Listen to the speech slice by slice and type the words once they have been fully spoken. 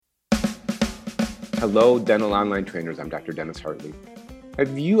Hello, dental online trainers. I'm Dr. Dennis Hartley.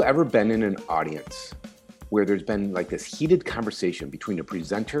 Have you ever been in an audience where there's been like this heated conversation between a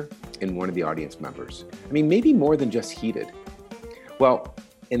presenter and one of the audience members? I mean, maybe more than just heated. Well,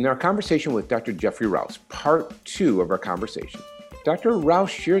 in our conversation with Dr. Jeffrey Rouse, part 2 of our conversation, Dr. Rouse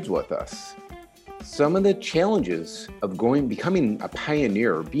shares with us some of the challenges of becoming a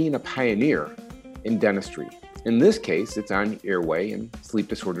pioneer, or being a pioneer in dentistry. In this case, it's on airway and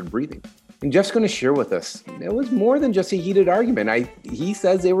sleep-disordered breathing. And Jeff's going to share with us, it was more than just a heated argument. He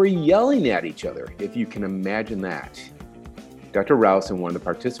says they were yelling at each other, if you can imagine that. Dr. Rouse and one of the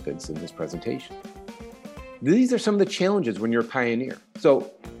participants in this presentation. These are some of the challenges when you're a pioneer.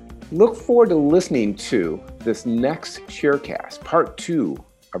 So look forward to listening to this next Sharecast, part 2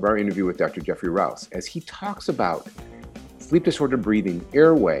 of our interview with Dr. Jeffrey Rouse, as he talks about sleep-disordered breathing,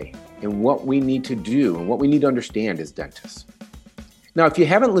 airway, and what we need to do and what we need to understand as dentists. Now, if you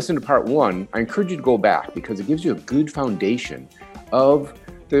haven't listened to part 1, I encourage you to go back because it gives you a good foundation of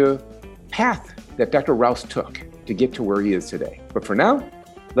the path that Dr. Rouse took to get to where he is today. But for now,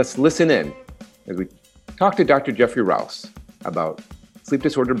 let's listen in as we talk to Dr. Jeffrey Rouse about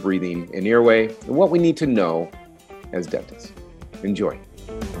sleep-disordered breathing and airway and what we need to know as dentists. Enjoy.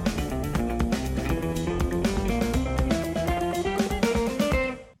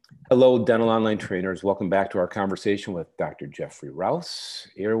 Hello, dental online trainers. Welcome back to our conversation with Dr. Jeffrey Rouse,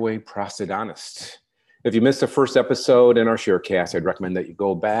 airway prosthodontist. If you missed the first episode in our Sharecast, I'd recommend that you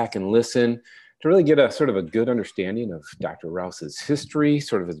go back and listen to really get a sort of a good understanding of Dr. Rouse's history,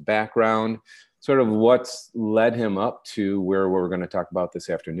 sort of his background, sort of what's led him up to where we're going to talk about this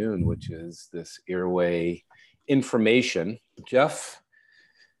afternoon, which is this airway information. Jeff,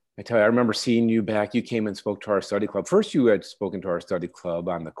 I tell you, I remember seeing you back. You came and spoke to our study club. First, you had spoken to our study club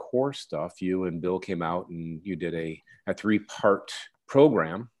on the core stuff. You and Bill came out and you did a 3-part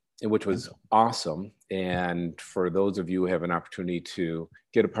program, which was awesome. And for those of you who have an opportunity to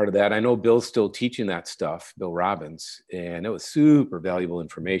get a part of that, I know Bill's still teaching that stuff, Bill Robbins, and it was super valuable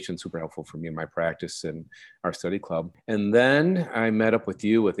information, super helpful for me in my practice and our study club. And then I met up with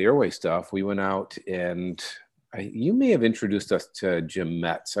you with airway stuff. We went out and you may have introduced us to Jim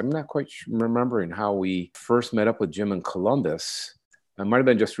Metz. I'm not quite remembering how we first met up with Jim in Columbus. It might have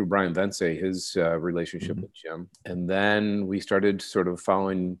been just through Brian Vence, his relationship with Jim. And then we started sort of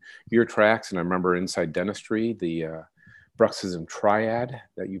following your tracks. And I remember Inside Dentistry, the bruxism triad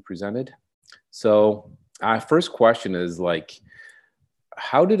that you presented. So our first question is like,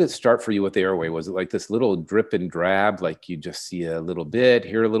 how did it start for you with the airway? Was it like this little drip and drab, like you just see a little bit,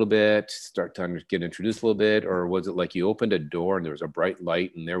 hear a little bit, start to get introduced a little bit? Or was it like you opened a door and there was a bright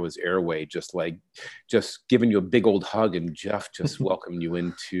light and there was airway, just giving you a big old hug and Jeff just welcomed you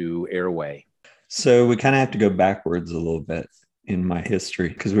into airway? So we kind of have to go backwards a little bit in my history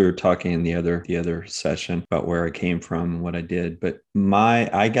because we were talking in the other session about where I came from, what I did. But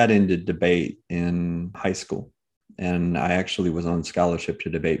I got into debate in high school. And I actually was on scholarship to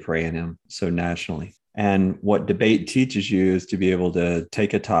debate for A&M, so nationally. And what debate teaches you is to be able to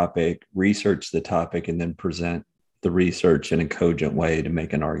take a topic, research the topic, and then present the research in a cogent way to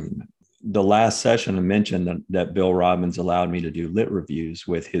make an argument. The last session I mentioned that Bill Robbins allowed me to do lit reviews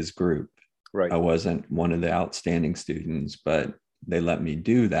with his group. Right. I wasn't one of the outstanding students, but they let me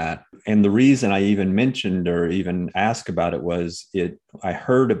do that. And the reason I even mentioned or even asked about it was I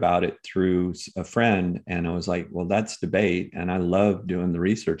heard about it through a friend and I was like, well, that's debate. And I love doing the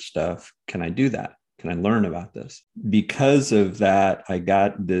research stuff. Can I do that? Can I learn about this? Because of that, I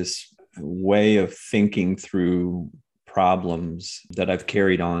got this way of thinking through problems that I've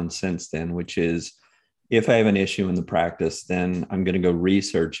carried on since then, which is if I have an issue in the practice, then I'm going to go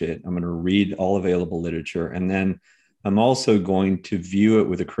research it. I'm going to read all available literature. And then I'm also going to view it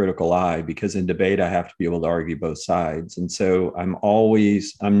with a critical eye because in debate, I have to be able to argue both sides. And so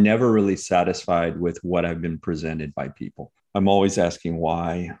I'm never really satisfied with what I've been presented by people. I'm always asking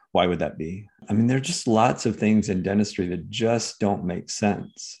why would that be? I mean, there are just lots of things in dentistry that just don't make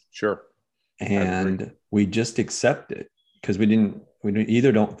sense. Sure. And we just accept it because we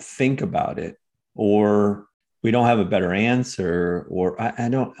either don't think about it or we don't have a better answer, or I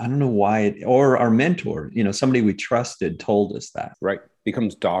don't know why, or our mentor, somebody we trusted told us that. Right.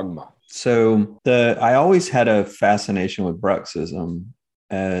 Becomes dogma. So I always had a fascination with bruxism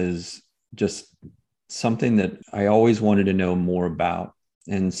as just something that I always wanted to know more about.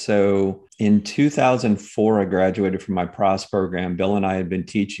 And so in 2004, I graduated from my PROS program. Bill and I had been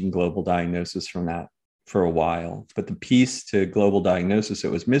teaching global diagnosis from that for a while. But the piece to global diagnosis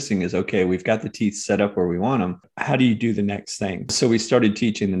that was missing is, okay, we've got the teeth set up where we want them. How do you do the next thing? So we started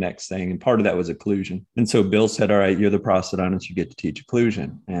teaching the next thing. And part of that was occlusion. And so Bill said, all right, you're the prosthodontist, you get to teach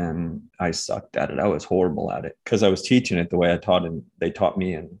occlusion. And I sucked at it. I was horrible at it because I was teaching it the way I taught, and they taught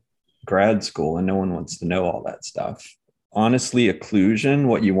me in grad school, and no one wants to know all that stuff. Honestly, occlusion,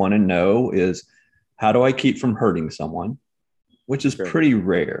 what you want to know is, how do I keep from hurting someone? Which is pretty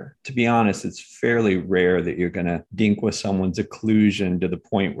rare. To be honest, it's fairly rare that you're going to dink with someone's occlusion to the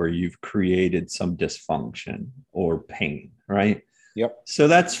point where you've created some dysfunction or pain, right? Yep. So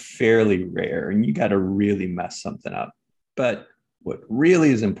that's fairly rare, and you got to really mess something up. But what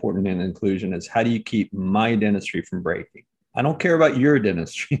really is important in occlusion is, how do you keep my dentistry from breaking? I don't care about your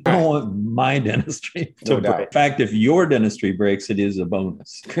dentistry. I don't want my dentistry to break. In fact, if your dentistry breaks, it is a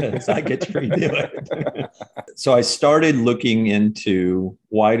bonus because I get to redo it. So I started looking into,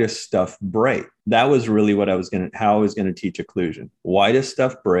 why does stuff break? That was really what how I was going to teach occlusion. Why does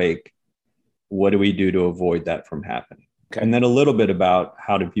stuff break? What do we do to avoid that from happening? Okay. And then a little bit about,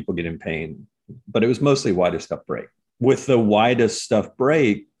 how do people get in pain? But it was mostly, why does stuff break? With the why does stuff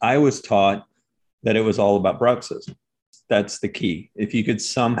break, I was taught that it was all about bruxism. That's the key. If you could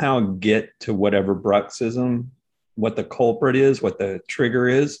somehow get to whatever bruxism, what the culprit is, what the trigger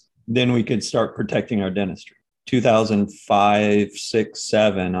is, then we could start protecting our dentistry. 2005, 6,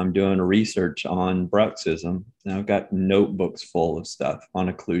 7, I'm doing research on bruxism. And I've got notebooks full of stuff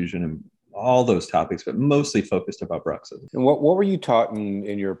on occlusion and all those topics, but mostly focused about bruxism. And what were you taught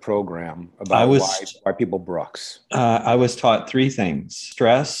in your program about why people brux? I was taught 3 things: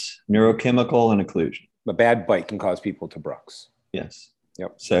 stress, neurochemical, and occlusion. A bad bite can cause people to brux. Yes.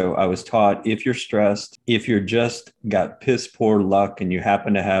 Yep. So I was taught, if you're stressed, if you're just got piss poor luck and you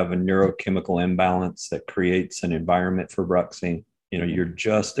happen to have a neurochemical imbalance that creates an environment for bruxing, you're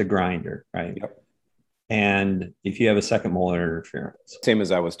just a grinder, right? Yep. And if you have a second molar interference. Same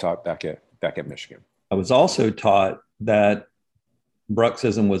as I was taught back at Michigan. I was also taught that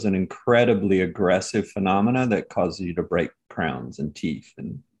bruxism was an incredibly aggressive phenomena that causes you to break crowns and teeth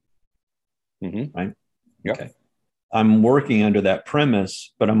and right? Yep. Okay. I'm working under that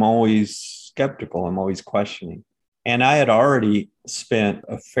premise, but I'm always skeptical. I'm always questioning. And I had already spent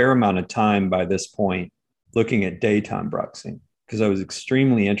a fair amount of time by this point looking at daytime bruxing, because I was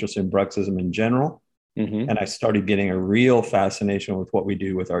extremely interested in bruxism in general. And I started getting a real fascination with what we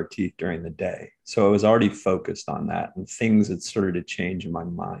do with our teeth during the day. So I was already focused on that, and things had started to change in my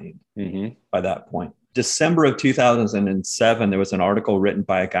mind by that point. December of 2007, there was an article written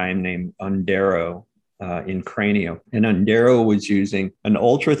by a guy named Undero in Cranio. And Undero was using an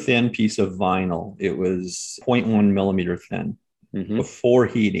ultra thin piece of vinyl. It was 0.1 millimeter thin before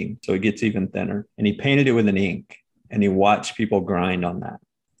heating. So it gets even thinner. And he painted it with an ink, and he watched people grind on that.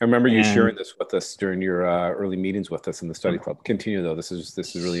 I remember you sharing this with us during your early meetings with us in the study club. Continue, though. This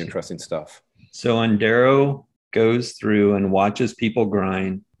is really interesting stuff. So Undero goes through and watches people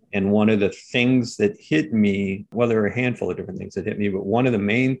grind. And one of the things that hit me, well, there were a handful of different things that hit me, but one of the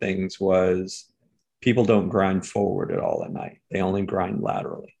main things was, people don't grind forward at all at night. They only grind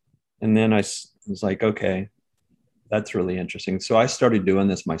laterally. And then I was like, okay, that's really interesting. So I started doing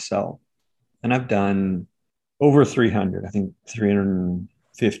this myself. And I've done over 300, I think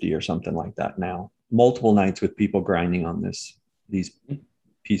 350 or something like that now. Multiple nights with people grinding on these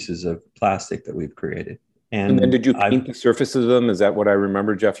pieces of plastic that we've created. And then did you paint the surfaces of them? Is that what I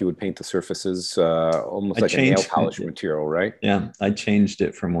remember, Jeff? You would paint the surfaces almost like a nail polish material, right? Yeah, I changed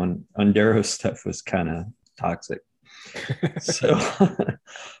it from when Undero stuff was kind of toxic. So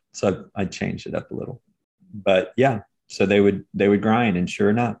I changed it up a little. But yeah, so they would grind, and sure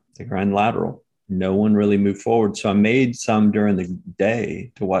enough, they grind lateral. No one really moved forward. So I made some during the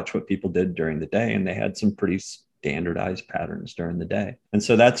day to watch what people did during the day, and they had some pretty standardized patterns during the day. And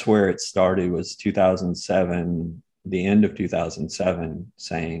so that's where it started, was 2007, the end of 2007,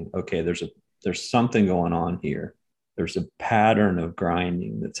 saying, okay, there's something going on here. There's a pattern of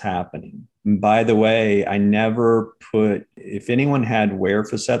grinding that's happening. And by the way, I never if anyone had wear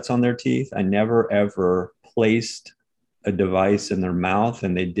facets on their teeth, I never ever placed a device in their mouth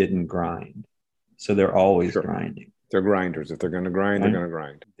and they didn't grind. So they're always grinding. They're grinders. If they're going to grind, they're going to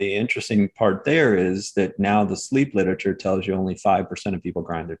grind. The interesting part there is that now the sleep literature tells you only 5% of people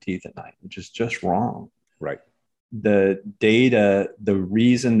grind their teeth at night, which is just wrong. Right. The data, the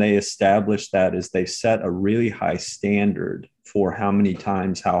reason they established that is they set a really high standard for how many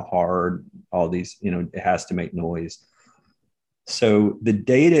times, how hard, all these, it has to make noise. So the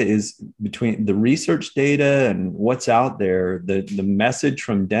data is between the research data and what's out there, the message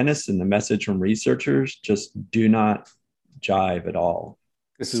from dentists and the message from researchers just do not jive at all.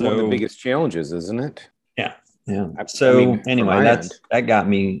 This is one of the biggest challenges, isn't it? Yeah. Yeah. I mean, from Anyway, my end, that got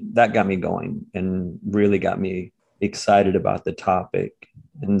me going and really got me excited about the topic.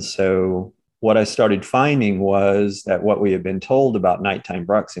 And so what I started finding was that what we had been told about nighttime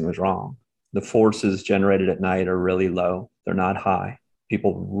bruxing was wrong. The forces generated at night are really low. They're not high.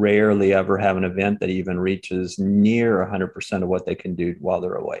 People rarely ever have an event that even reaches near 100% of what they can do while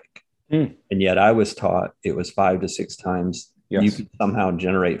they're awake. Mm. And yet I was taught it was 5 to 6 times. Yes. You could somehow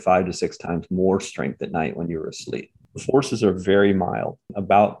generate 5 to 6 times more strength at night when you were asleep. The forces are very mild,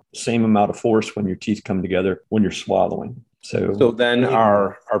 about the same amount of force when your teeth come together when you're swallowing. So then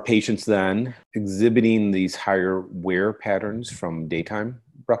are patients then exhibiting these higher wear patterns from daytime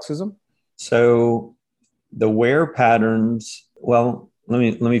bruxism? So the wear patterns, well,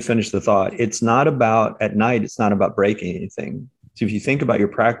 let me finish the thought. It's not about at night, it's not about breaking anything. So if you think about your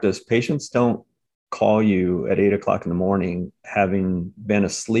practice, patients don't call you at 8 o'clock in the morning having been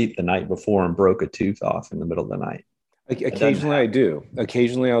asleep the night before and broke a tooth off in the middle of the night. Occasionally I do.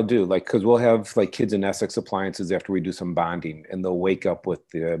 Occasionally I'll do, like, because we'll have like kids in Essex appliances after we do some bonding, and they'll wake up with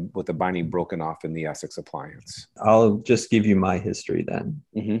the binding broken off in the Essex appliance. I'll just give you my history then.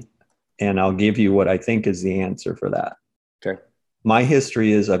 Mm-hmm. And I'll give you what I think is the answer for that. Okay. My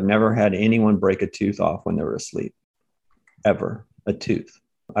history is I've never had anyone break a tooth off when they were asleep, ever, a tooth.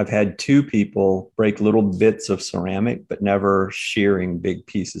 I've had 2 people break little bits of ceramic, but never shearing big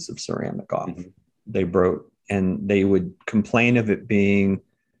pieces of ceramic off. Mm-hmm. They broke, and they would complain of it being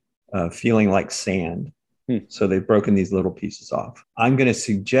feeling like sand. So they've broken these little pieces off. I'm going to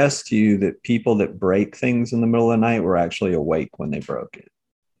suggest to you that people that break things in the middle of the night were actually awake when they broke it.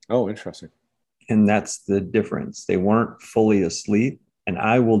 Oh, interesting. And that's the difference. They weren't fully asleep. And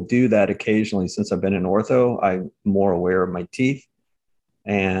I will do that occasionally. Since I've been in ortho, I'm more aware of my teeth.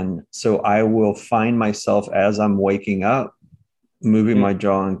 And so I will find myself as I'm waking up, moving my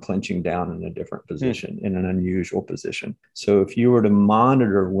jaw and clenching down in a different position, in an unusual position. So if you were to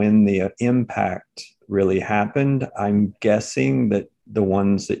monitor when the impact really happened, I'm guessing that the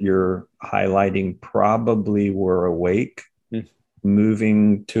ones that you're highlighting probably were awake,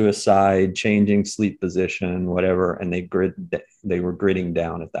 moving to a side, changing sleep position, whatever, and they were gritting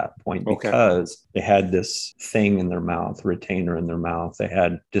down at that point because they had this thing in their mouth, retainer in their mouth. They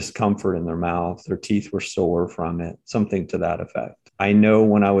had discomfort in their mouth. Their teeth were sore from it, something to that effect. I know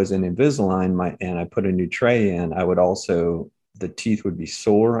when I was in Invisalign and I put a new tray in, the teeth would be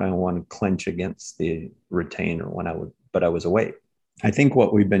sore and I want to clench against the retainer but I was awake. I think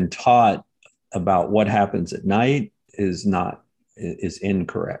what we've been taught about what happens at night is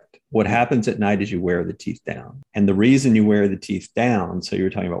incorrect. What happens at night is you wear the teeth down. And the reason you wear the teeth down, so you're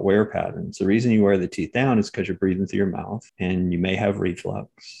talking about wear patterns, the reason you wear the teeth down is because you're breathing through your mouth and you may have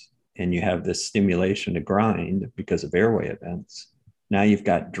reflux and you have this stimulation to grind because of airway events. Now you've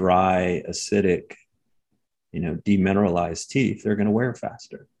got dry, acidic, demineralized teeth. They're going to wear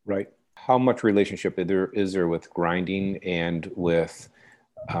faster. Right. How much relationship is there with grinding and with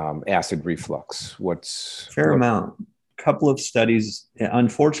acid reflux? Fair amount. Couple of studies.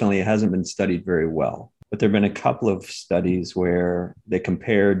 Unfortunately, it hasn't been studied very well, but there have been a couple of studies where they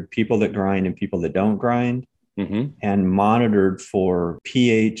compared people that grind and people that don't grind and monitored for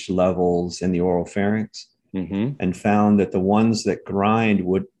pH levels in the oral pharynx and found that the ones that grind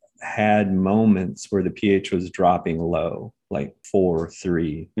had moments where the pH was dropping low, like 4,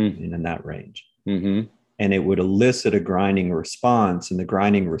 3, in that range. And it would elicit a grinding response, and the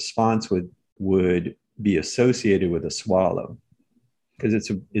grinding response would be associated with a swallow because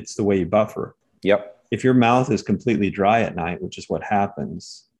it's the way you buffer. Yep. If your mouth is completely dry at night, which is what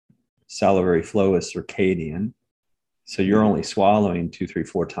happens, salivary flow is circadian. So you're only swallowing 2, 3,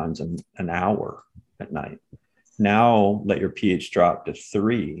 4 times an hour at night. Now let your pH drop to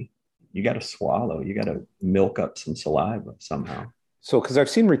 3. You got to swallow. You got to milk up some saliva somehow. So, because I've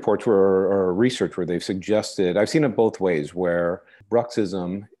seen reports or research where they've suggested, I've seen it both ways, where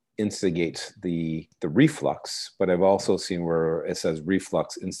bruxism instigates the reflux, but I've also seen where it says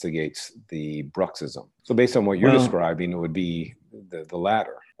reflux instigates the bruxism. So based on what you're describing, it would be the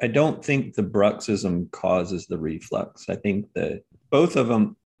latter. I don't think the bruxism causes the reflux. I think that both of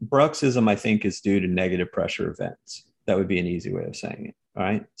them, bruxism, I think, is due to negative pressure events. That would be an easy way of saying it. All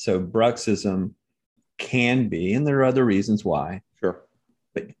right. So bruxism can be, and there are other reasons why. Sure.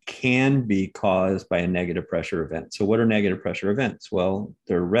 But can be caused by a negative pressure event. So what are negative pressure events? Well,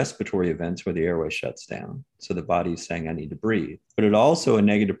 they're respiratory events where the airway shuts down. So the body's saying, I need to breathe. But a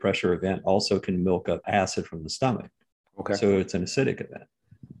negative pressure event also can milk up acid from the stomach. Okay. So it's an acidic event.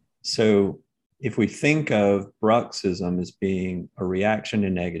 So if we think of bruxism as being a reaction to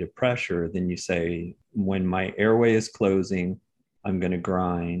negative pressure, then you say, when my airway is closing, I'm going to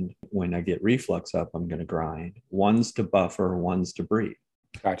grind. When I get reflux up, I'm going to grind. One's to buffer, one's to breathe.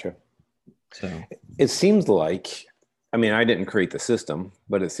 Gotcha. So it seems like, I mean, I didn't create the system,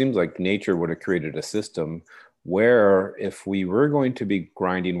 but it seems like nature would have created a system where if we were going to be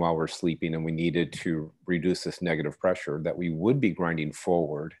grinding while we're sleeping and we needed to reduce this negative pressure, that we would be grinding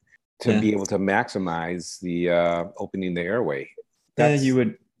forward to be able to maximize the opening the airway. That's,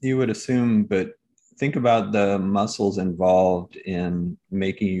 you would assume, but think about the muscles involved in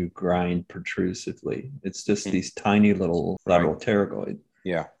making you grind protrusively. It's just these tiny little lateral pterygoid.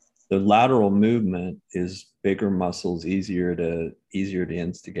 Yeah. The lateral movement is bigger muscles, easier to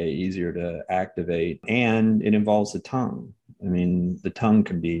instigate, easier to activate, and it involves the tongue. I mean, the tongue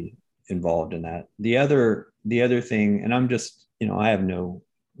can be involved in that. The other thing, and I'm just, I have no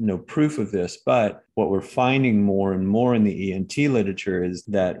proof of this, but what we're finding more and more in the ENT literature is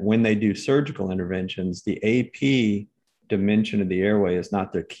that when they do surgical interventions, the AP dimension of the airway is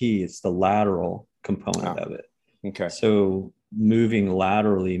not their key, it's the lateral component of it. Okay. So moving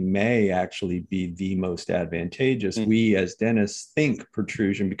laterally may actually be the most advantageous. We as dentists think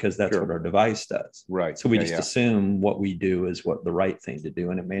protrusion because that's what our device does. Right. So we just assume what we do is what the right thing to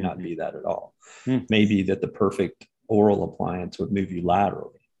do, and it may not be that at all. Maybe that the perfect oral appliance would move you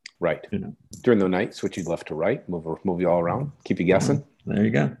laterally. Right. During the night, switch you left to right, move you all around, keep you guessing. There you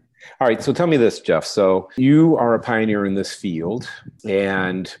go. All right. So tell me this, Jeff. So you are a pioneer in this field.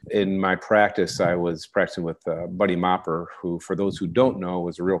 And in my practice, I was practicing with Buddy Mopper, who, for those who don't know,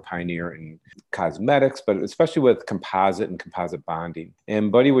 was a real pioneer in cosmetics, but especially with composite and composite bonding.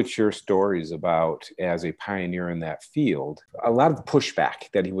 And Buddy would share stories about, as a pioneer in that field, a lot of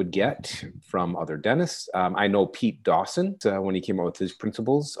pushback that he would get from other dentists. I know Pete Dawson, when he came up with his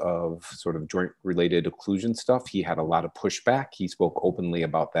principles of sort of joint-related occlusion stuff, he had a lot of pushback. He spoke openly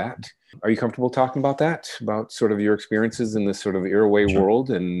about that. Are you comfortable talking about that, about sort of your experiences in this sort of airway world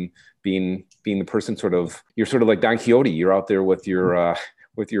and being the person you're sort of like Don Quixote. You're out there with your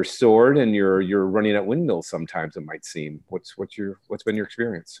sword and you're running at windmills sometimes, it might seem. What's been your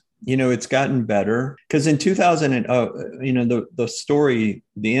experience? It's gotten better because in 2000, the story,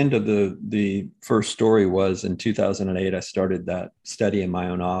 the end of the first story was in 2008, I started that study in my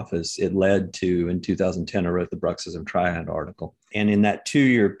own office. It led to, in 2010, I wrote the bruxism triad article. And in that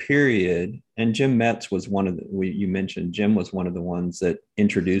 2-year period, and Jim Metz was you mentioned Jim was one of the ones that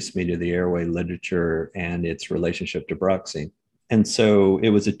introduced me to the airway literature and its relationship to bruxing. And so it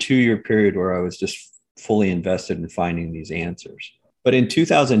was a 2-year period where I was just fully invested in finding these answers. But in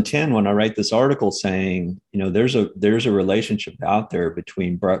 2010, when I write this article saying, there's a relationship out there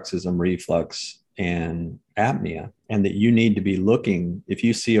between bruxism, reflux, and apnea, and that you need to be looking, if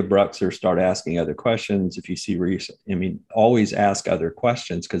you see a bruxer, start asking other questions. If you see always ask other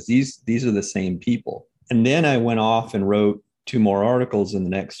questions, because these are the same people. And then I went off and wrote 2 more articles in the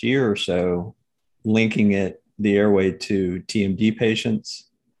next year or so, linking the airway to TMD patients,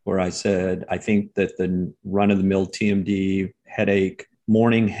 where I said, I think that the run-of-the-mill TMD headache,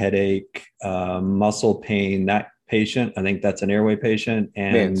 morning headache, muscle pain, that patient, I think that's an airway patient.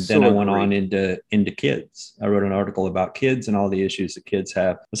 And then I went on into kids. I wrote an article about kids and all the issues that kids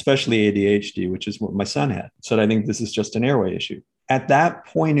have, especially ADHD, which is what my son had. So I think this is just an airway issue. At that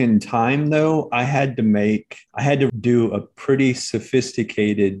point in time, though, I had to do a pretty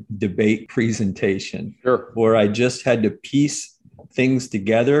sophisticated debate presentation where I just had to piece things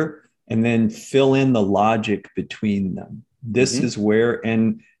together and then fill in the logic between them. This is where,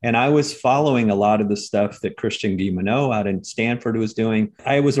 and I was following a lot of the stuff that Christian Guilleminault out in Stanford was doing.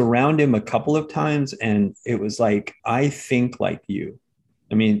 I was around him a couple of times and it was like, I think like you.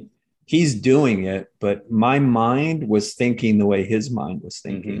 I mean, he's doing it, but my mind was thinking the way his mind was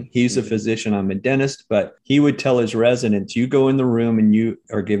thinking. He's a physician, I'm a dentist, but he would tell his residents, you go in the room and you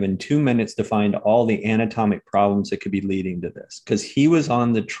are given 2 minutes to find all the anatomic problems that could be leading to this, because he was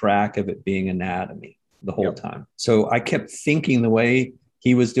on the track of it being anatomy the whole time. So I kept thinking the way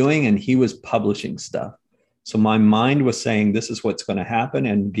he was doing, and he was publishing stuff. So my mind was saying, this is what's going to happen.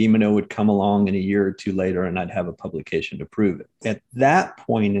 And Guilleminault would come along in a year or 2 later and I'd have a publication to prove it. At that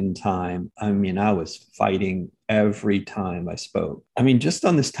point in time, I was fighting every time I spoke. Just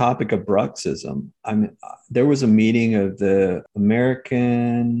on this topic of bruxism, there was a meeting of the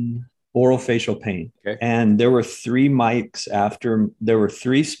American Orofacial Pain. And there were 3 mics there were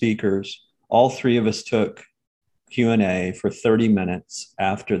 3 speakers. All 3 of us took Q&A for 30 minutes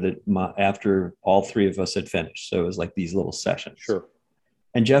after all 3 of us had finished. So it was like these little sessions. Sure.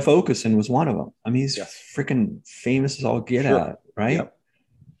 And Jeff Okeson was one of them. He's freaking famous as all get out, right? Yep.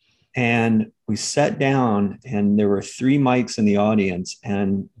 And we sat down and there were 3 mics in the audience,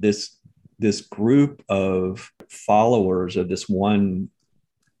 and this group of followers of this one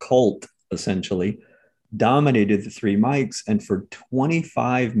cult, essentially, dominated the three mics. And for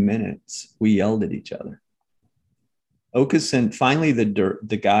 25 minutes, we yelled at each other. Okeson, finally,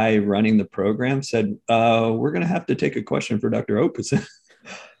 the guy running the program said, we're going to have to take a question for Dr. Okeson.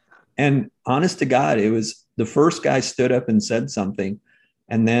 And honest to God, it was the first guy stood up and said something.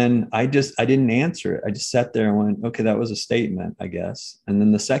 And then I didn't answer it. I just sat there and went, okay, that was a statement, I guess. And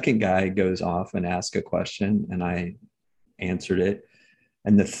then the second guy goes off and asks a question, and I answered it.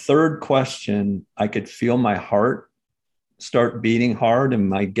 And the third question, I could feel my heart start beating hard and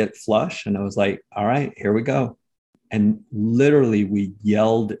my get flush. And I was like, all right, here we go. And literally we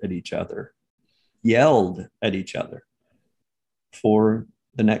yelled at each other for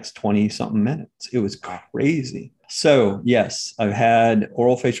the next 20 something minutes. It was crazy. So yes, I've had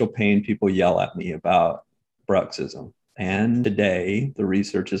oral facial pain people yell at me about bruxism. And today the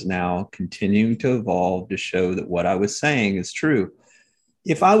research is now continuing to evolve to show that what I was saying is true.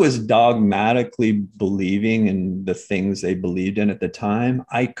 If I was dogmatically believing in the things they believed in at the time,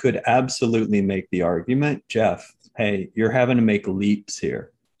 I could absolutely make the argument, Jeff, hey, you're having to make leaps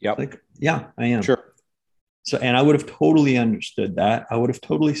here. Yep. Like, yeah, I am. Sure. So, and I would have totally understood that. I would have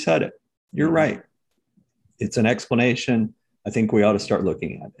totally said it. You're right. It's an explanation. I think we ought to start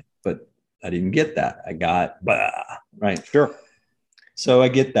looking at it. But I didn't get that. I got, right. Sure. So I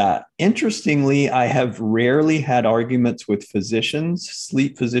get that. Interestingly, I have rarely had arguments with physicians.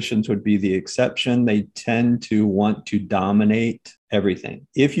 Sleep physicians would be the exception. They tend to want to dominate everything.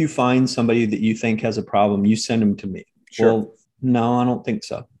 If you find somebody that you think has a problem, you send them to me. Sure. Well, no, I don't think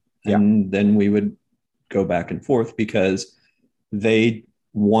so. And then we would go back and forth because they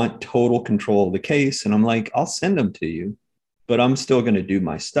want total control of the case. And I'm like, I'll send them to you, but I'm still going to do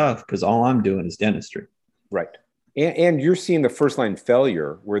my stuff because all I'm doing is dentistry. Right. And you're seeing the first line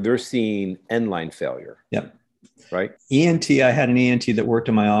failure where they're seeing end line failure. Yep. Right. ENT, I had an ENT that worked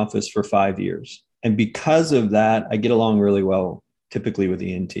in my office for 5 years. And because of that, I get along really well typically with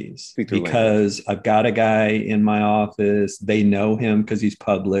ENTs because I've got a guy in my office. They know him because he's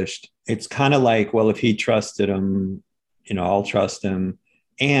published. It's kind of like, well, if he trusted him, I'll trust him.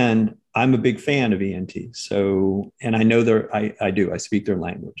 And I'm a big fan of ENTs. So, and I know I speak their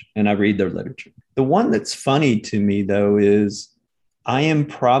language and I read their literature. The one that's funny to me though, is I am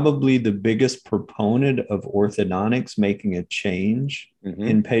probably the biggest proponent of orthodontics making a change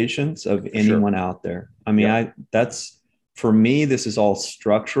in patients of anyone out there. I mean, for me, this is all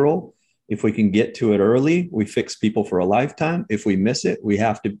structural. If we can get to it early, we fix people for a lifetime. If we miss it, we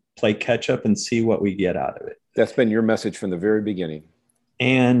have to play catch up and see what we get out of it. That's been your message from the very beginning.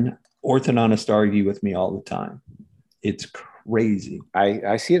 And orthodontists argue with me all the time. It's crazy.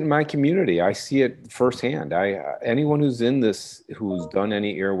 I see it in my community. I see it firsthand. Anyone who's in this, who's done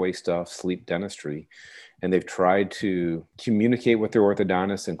any airway stuff, sleep dentistry, and they've tried to communicate with their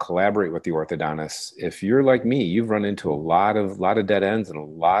orthodontist and collaborate with the orthodontist. If you're like me, you've run into a lot of dead ends and a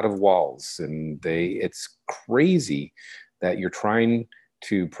lot of walls, and it's crazy that you're trying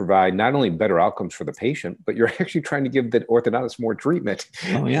to provide not only better outcomes for the patient, but you're actually trying to give the orthodontist more treatment.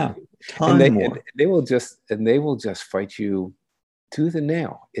 Oh yeah, and they will just fight you tooth and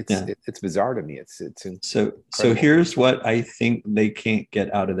nail. It's bizarre to me. It's so here's what I think they can't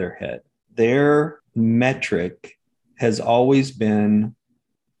get out of their head. Their metric has always been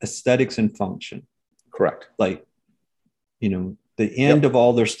aesthetics and function. Correct. Like, the end of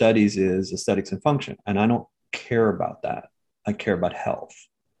all their studies is aesthetics and function, and I don't care about that. I care about health.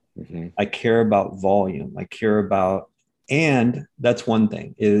 I care about volume. And that's one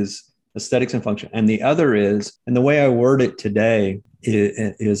thing, is aesthetics and function. And the other is, and the way I word it today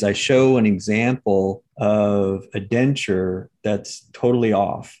is I show an example of a denture that's totally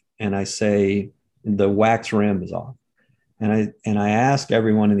off. And I say the wax rim is off. And I ask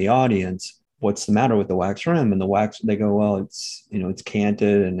everyone in the audience, what's the matter with the wax rim? And the wax, they go, well, it's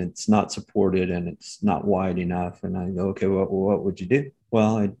canted and it's not supported and it's not wide enough. And I go, okay, what would you do?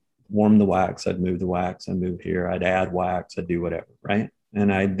 Well, I'd warm the wax. I'd move the wax. I'd move here. I'd add wax. I'd do whatever. Right.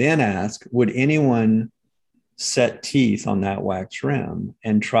 And I then ask, would anyone set teeth on that wax rim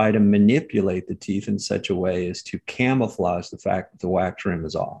and try to manipulate the teeth in such a way as to camouflage the fact that the wax rim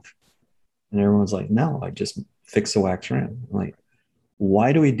is off? And everyone's like, no, I just fix the wax rim. I'm like,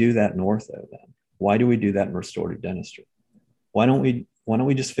 why do we do that in ortho then? Why do we do that in restorative dentistry? Why don't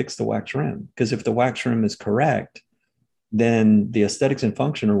we just fix the wax rim? Because if the wax rim is correct, then the aesthetics and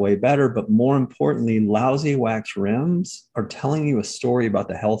function are way better. But more importantly, lousy wax rims are telling you a story about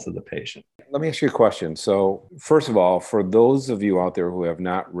the health of the patient. Let me ask you a question. So first of all, for those of you out there who have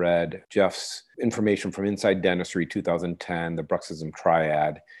not read Jeff's information from Inside Dentistry 2010, the bruxism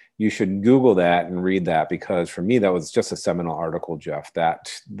triad, You should Google that and read that, because for me, that was just a seminal article, Jeff.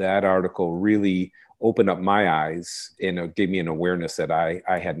 That article really opened up my eyes and it gave me an awareness that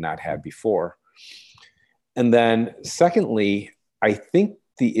I had not had before. And then secondly, I think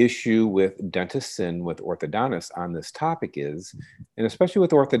the issue with dentists and with orthodontists on this topic is, and especially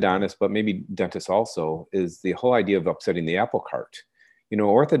with orthodontists, but maybe dentists also, is the whole idea of upsetting the apple cart. You know,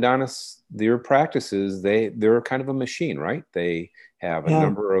 orthodontists, their practices, they're kind of a machine, right? They have a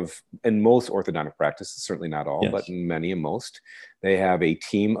number of, in most orthodontic practices, certainly not all, but in many and most, they have a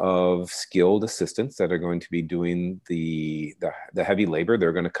team of skilled assistants that are going to be doing the heavy labor.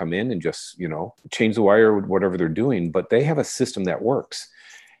 They're going to come in and just, you know, change the wire, whatever they're doing, but they have a system that works.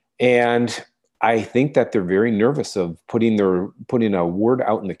 And I think that they're very nervous of putting a word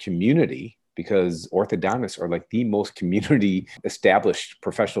out in the community, because orthodontists are like the most community established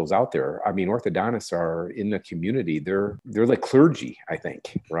professionals out there. I mean, orthodontists are in the community. They're like clergy, I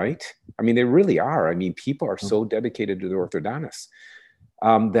think, right? I mean, they really are. I mean, people are so dedicated to their orthodontists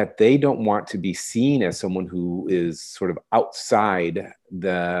that they don't want to be seen as someone who is sort of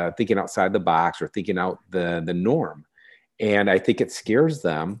thinking outside the box or thinking out the norm. And I think it scares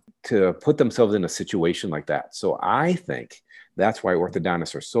them to put themselves in a situation like that. So I think that's why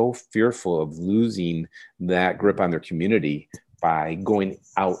orthodontists are so fearful of losing that grip on their community by going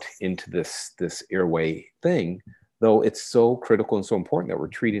out into this airway thing, though it's so critical and so important that we're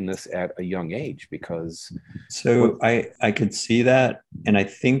treating this at a young age. Because I could see that, and I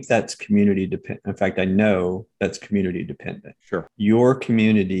think that's community dependent. In fact, I know that's community dependent. Sure. Your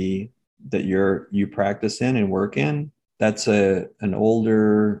community that you practice in and work in, that's an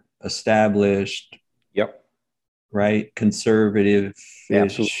older, established, right, conservative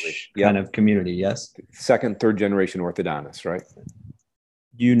kind of community. Yes. Second, third generation orthodontists, right?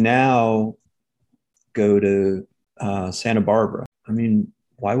 You now go to Santa Barbara. I mean,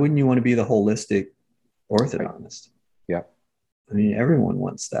 why wouldn't you want to be the holistic orthodontist? Yeah. I mean, everyone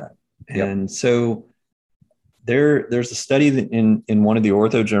wants that. And so there's a study that in one of the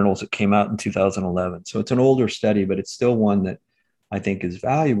ortho journals that came out in 2011. So it's an older study, but it's still one that I think is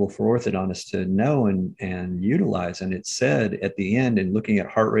valuable for orthodontists to know and utilize. And it said at the end, in looking at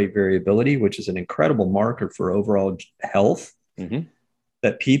heart rate variability, which is an incredible marker for overall health,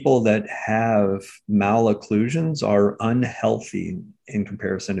 that people that have malocclusions are unhealthy in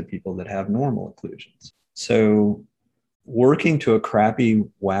comparison to people that have normal occlusions. So working to a crappy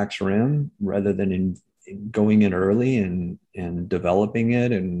wax rim rather than in going in early and developing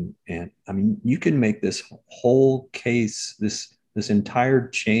it. And I mean, you can make this whole case, this entire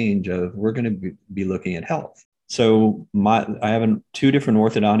change of we're going to be looking at health. So I have two different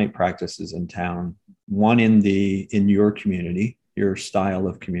orthodontic practices in town, one in your community, your style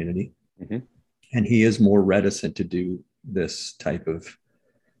of community. And he is more reticent to do this type of,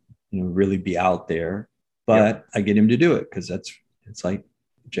 really be out there, but I get him to do it because it's like,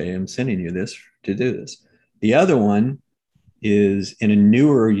 Jay, I'm sending you this to do this. The other one is in a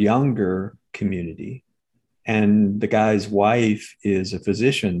newer, younger community. And the guy's wife is a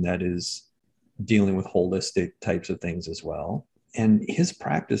physician that is dealing with holistic types of things as well. And his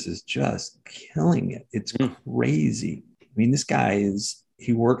practice is just killing it. It's crazy. I mean, this guy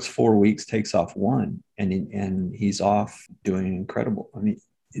he works 4 weeks, takes off 1, and he's off doing incredible. I mean,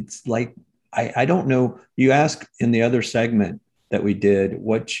 it's like, I don't know. You asked in the other segment that we did,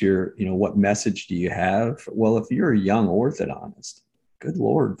 what message do you have? Well, if you're a young orthodontist, good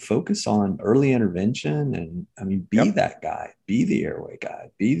Lord, focus on early intervention. And I mean, be that guy, be the airway guy,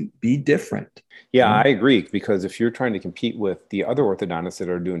 be different. Yeah, I agree. Because if you're trying to compete with the other orthodontists that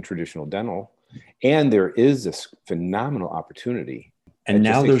are doing traditional dental, and there is this phenomenal opportunity. And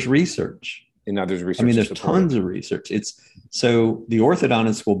now there's research. And now there's research. I mean, there's tons of research. So the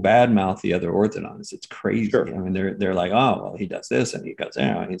orthodontists will badmouth the other orthodontists. It's crazy. Sure. I mean, they're like, oh, well, he does this and he goes,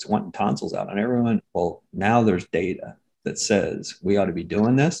 he's wanting tonsils out on everyone. Well, now there's data that says we ought to be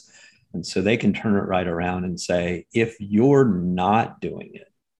doing this. And so they can turn it right around and say, if you're not doing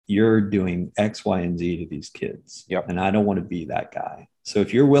it, you're doing X, Y, and Z to these kids. And I don't want to be that guy. So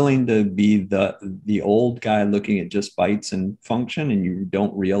if you're willing to be the old guy looking at just bites and function, and you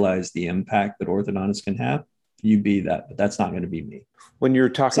don't realize the impact that orthodontists can have, you be that. But that's not going to be me. When you're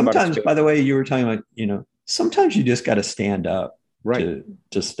talking sometimes, by the way, you were talking about, sometimes you just got to stand up to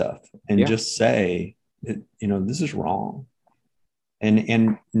stuff and just say, this is wrong.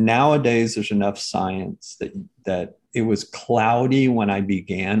 And nowadays there's enough science that it was cloudy when I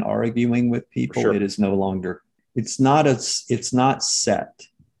began arguing with people. It is no longer, it's not set,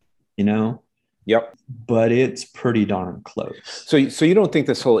 but it's pretty darn close. So you don't think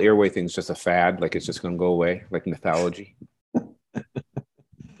this whole airway thing is just a fad? Like it's just going to go away, like mythology?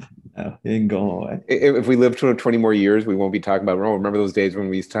 No, it ain't going away. If we live 20 more years, we won't be talking about, oh, remember those days when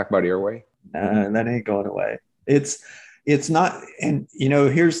we used to talk about airway? That ain't going away. It's not, and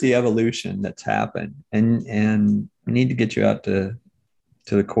here's the evolution that's happened, and we need to get you out to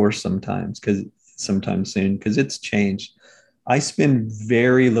the course sometime soon because it's changed. I spend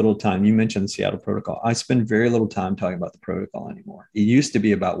very little time. You mentioned the Seattle protocol. I spend very little time talking about the protocol anymore. It used to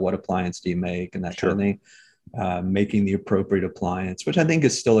be about what appliance do you make and that kind of thing, making the appropriate appliance, which I think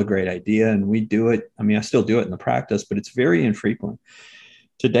is still a great idea. And we do it. I mean, I still do it in the practice, but it's very infrequent.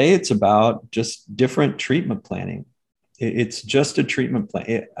 Today, it's about just different treatment planning. It's just a treatment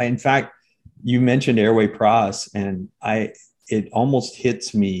plan. In fact, you mentioned airway pros, and it almost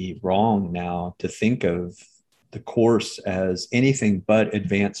hits me wrong now to think of the course as anything but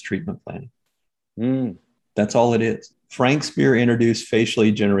advanced treatment planning. That's all it is. Frank Spear introduced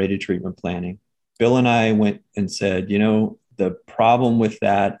facially generated treatment planning. Bill and I went and said, the problem with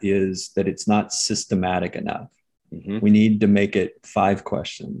that is that it's not systematic enough. Mm-hmm. We need to make it 5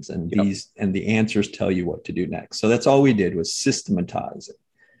 questions, and the answers tell you what to do next. So that's all we did was systematize it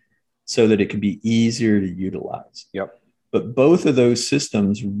so that it could be easier to utilize. Yep. But both of those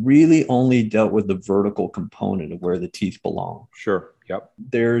systems really only dealt with the vertical component of where the teeth belong. Sure. Yep.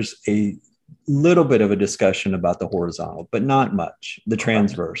 There's a little bit of a discussion about the horizontal, but not much, the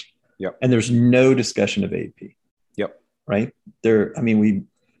transverse. Yep. And there's no discussion of AP. Yep. Right? You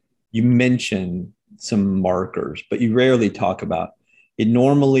mention some markers, but you rarely talk about it.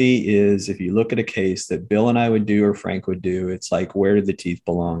 Normally is, if you look at a case that Bill and I would do or Frank would do, it's like, where do the teeth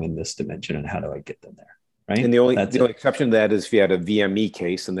belong in this dimension and how do I get them there? Right? And the only exception to that is if you had a VME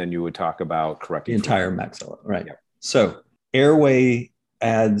case, and then you would talk about correcting the entire maxilla. Right. Yep. So airway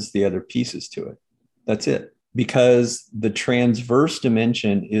adds the other pieces to it. That's it. Because the transverse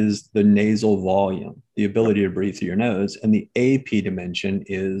dimension is the nasal volume, the ability to breathe through your nose, and the AP dimension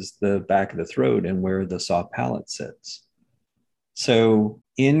is the back of the throat and where the soft palate sits. So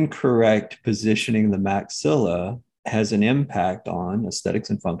incorrect positioning of the maxilla has an impact on aesthetics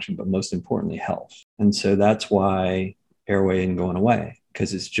and function, but most importantly, health. And so that's why airway ain't going away,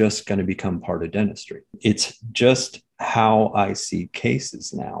 because it's just going to become part of dentistry. It's just how I see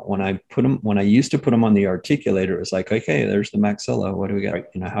cases now. When I used to put them on the articulator, it was like, okay, there's the maxilla. What do we got? Right.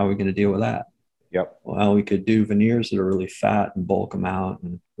 How are we going to deal with that? Yep. Well, we could do veneers that are really fat and bulk them out.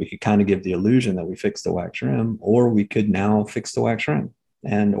 And we could kind of give the illusion that we fixed the wax rim, or we could now fix the wax rim.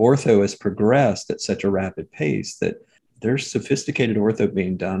 And ortho has progressed at such a rapid pace that there's sophisticated ortho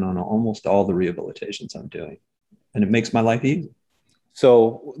being done on almost all the rehabilitations I'm doing. And it makes my life easy.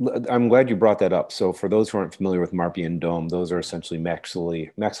 So I'm glad you brought that up. So for those who aren't familiar with MARPI and DOME, those are essentially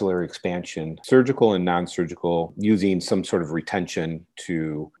maxillary expansion, surgical and non-surgical, using some sort of retention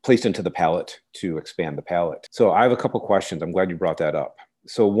to place into the palate to expand the palate. So I have a couple questions. I'm glad you brought that up.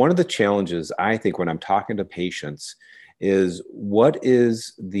 So one of the challenges I think when I'm talking to patients is, what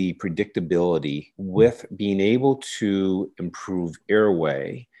is the predictability with being able to improve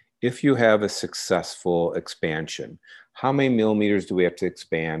airway if you have a successful expansion? How many millimeters do we have to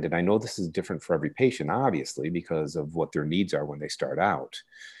expand? And I know this is different for every patient, obviously, because of what their needs are when they start out.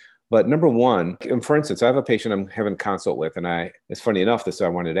 But number one, and for instance, I have a patient I'm having a consult with, and it's funny enough, this I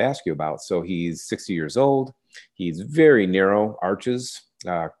wanted to ask you about. So he's 60 years old. He's very narrow arches,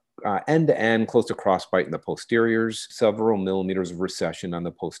 end to end, close to crossbite in the posteriors, several millimeters of recession on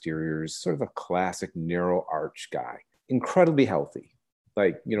the posteriors, sort of a classic narrow arch guy. Incredibly healthy,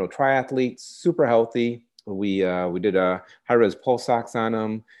 like, triathlete, super healthy. We did a high-res pulse ox on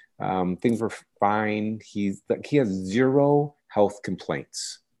him. Things were fine. He has zero health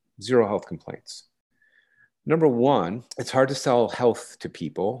complaints. Number one, it's hard to sell health to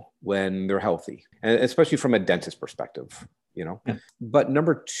people when they're healthy, and especially from a dentist perspective, Yeah. But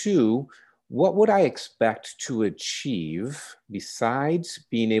number two, what would I expect to achieve besides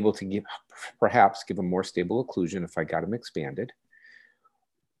being able to perhaps give a more stable occlusion if I got them expanded?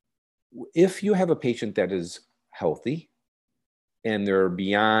 If you have a patient that is healthy and they're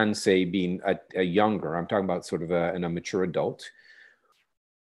beyond, say, being a younger, I'm talking about sort of a mature adult,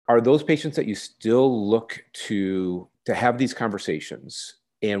 are those patients that you still look to have these conversations?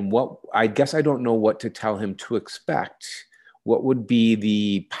 And I guess I don't know what to tell him to expect. What would be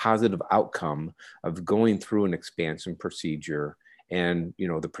the positive outcome of going through an expansion procedure and,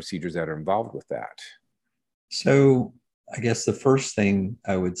 the procedures that are involved with that? So I guess the first thing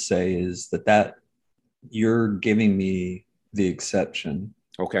I would say is that you're giving me the exception.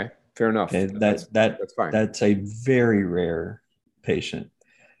 Okay, fair enough. Okay, that's fine. That's a very rare patient.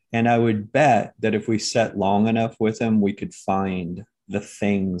 And I would bet that if we sat long enough with them, we could find the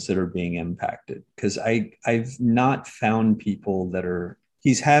things that are being impacted. Because I've not found people that are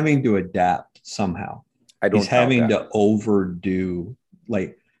He's having to adapt somehow. I don't He's having doubt to overdo,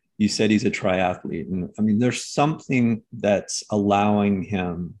 like you said, he's a triathlete. And I mean, there's something that's allowing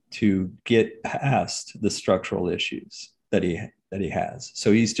him to get past the structural issues that he has.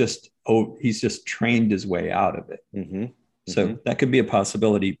 So he's just trained his way out of it. Mm-hmm. So that could be a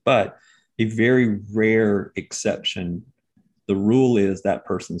possibility, but a very rare exception. The rule is that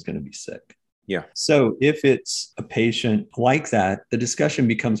person's going to be sick. Yeah. So if it's a patient like that, the discussion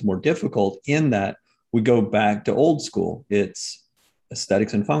becomes more difficult in that we go back to old school. It's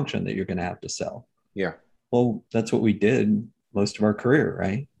aesthetics and function that you're going to have to sell. Yeah. Well, that's what we did most of our career,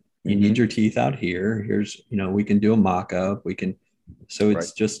 right? You need your teeth out here. Here's, we can do a mock-up. So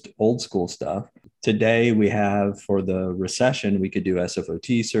it's just old school stuff. Today we have, for the recession, we could do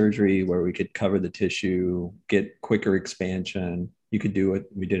SFOT surgery where we could cover the tissue, get quicker expansion. You could do what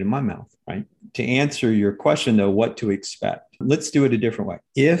we did in my mouth, right? To answer your question though, what to expect, let's do it a different way.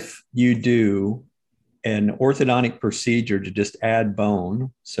 If you do an orthodontic procedure to just add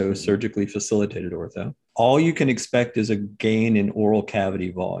bone, so surgically facilitated ortho, all you can expect is a gain in oral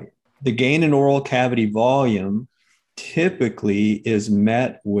cavity volume. The gain in oral cavity volume typically is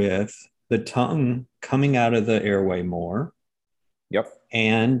met with the tongue coming out of the airway more. Yep.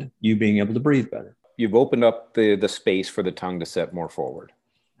 And you being able to breathe better. You've opened up the space for the tongue to set more forward.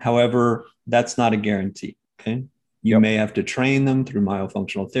 However, that's not a guarantee. Okay. You may have to train them through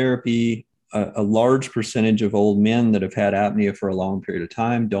myofunctional therapy. A large percentage of old men that have had apnea for a long period of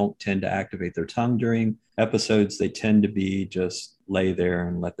time don't tend to activate their tongue during episodes. They tend to be just lay there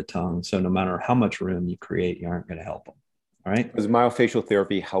and let the tongue. So no matter how much room you create, you aren't going to help them. All right. Does myofascial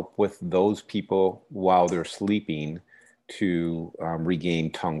therapy help with those people while they're sleeping to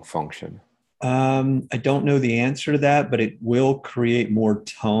regain tongue function? I don't know the answer to that, but it will create more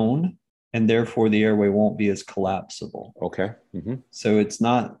tone and therefore the airway won't be as collapsible. Okay. Mm-hmm. So it's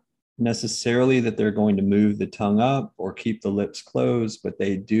not necessarily that they're going to move the tongue up or keep the lips closed, but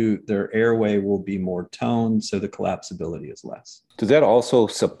their airway will be more toned, so the collapsibility is less. Does that also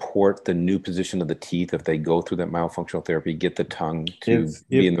support the new position of the teeth if they go through that myofunctional therapy, get the tongue to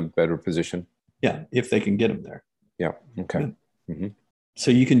be in the better position? Yeah, if they can get them there. Yeah. Okay. Yeah. Mm-hmm. So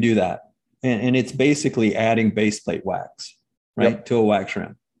you can do that. And it's basically adding base plate wax, right, to a wax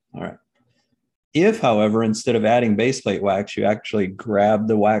rim. All right. If, however, instead of adding base plate wax, you actually grab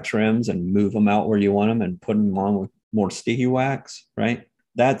the wax rims and move them out where you want them and put them on with more sticky wax, right?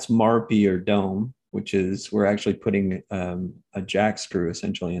 That's MARPE or dome, which is we're actually putting a jack screw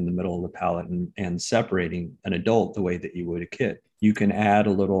essentially in the middle of the palate and separating an adult the way that you would a kid. You can add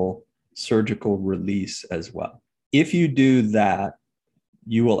a little surgical release as well. If you do that,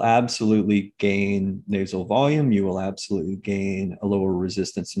 you will absolutely gain nasal volume. You will absolutely gain a lower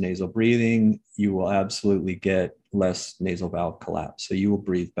resistance to nasal breathing. You will absolutely get less nasal valve collapse. So you will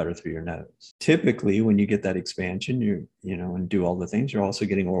breathe better through your nose. Typically, when you get that expansion, and do all the things, you're also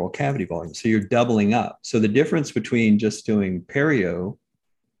getting oral cavity volume. So you're doubling up. So the difference between just doing perio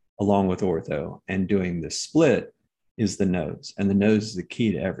along with ortho and doing the split is the nose. And the nose is the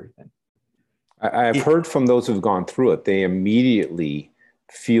key to everything. I've heard from those who've gone through it, they immediately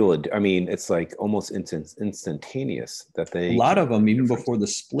feel it. I mean, it's like almost instantaneous that a lot of them, even before the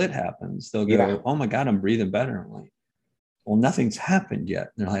split happens, they'll go, oh my God, I'm breathing better. I'm like, well, nothing's happened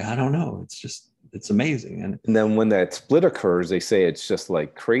yet. And they're like, I don't know. It's amazing. And then when that split occurs, they say it's just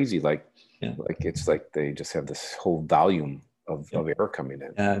like crazy. Like it's like they just have this whole volume of air coming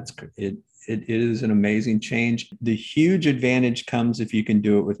in. Yeah, it is an amazing change. The huge advantage comes if you can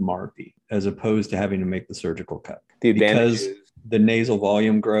do it with MARPE as opposed to having to make the surgical cut. The advantage because the nasal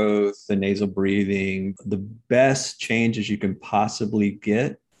volume growth, the nasal breathing, the best changes you can possibly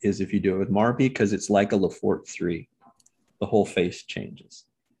get is if you do it with MARPE, because it's like a Lefort 3. The whole face changes.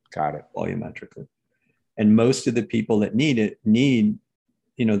 Got it. Volumetrically. And most of the people that need it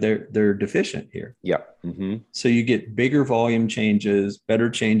they're deficient here. Yeah. Mm-hmm. So you get bigger volume changes, better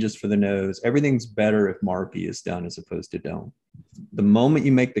changes for the nose. Everything's better if MARPE is done as opposed to dome. The moment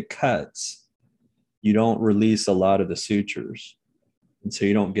you make the cuts, you don't release a lot of the sutures. And so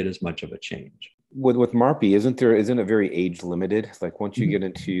you don't get as much of a change. With MARPE, isn't it very age limited? Like once you get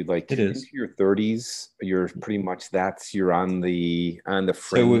into into your 30s, you're pretty much you're on the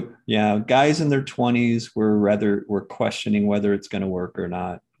frame. So guys in their 20s we're questioning whether it's going to work or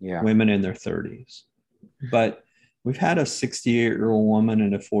not. Yeah. Women in their 30s. But we've had a 68-year-old woman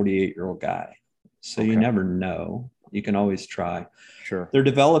and a 48-year-old guy. So you never know. You can always try. Sure. They're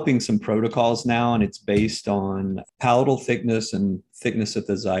developing some protocols now, and it's based on palatal thickness and thickness of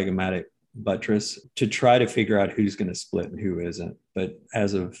the zygomatic buttress to try to figure out who's going to split and who isn't. But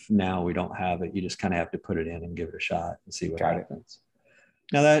as of now, we don't have it. You just kind of have to put it in and give it a shot and see what happens.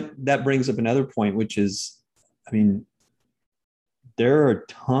 Now that brings up another point, which is, I mean, there are a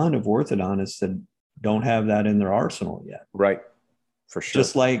ton of orthodontists that don't have that in their arsenal yet. Right. For sure.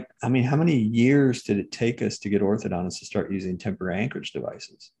 Just like, I mean, how many years did it take us to get orthodontists to start using temporary anchorage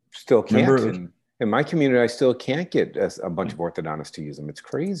devices? Still can't. In my community, I still can't get a bunch of orthodontists to use them. It's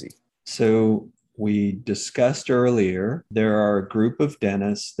crazy. So we discussed earlier, there are a group of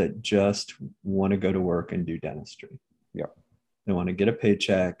dentists that just want to go to work and do dentistry. Yep. They want to get a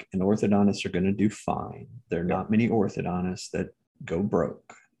paycheck, and orthodontists are going to do fine. There are not many orthodontists that go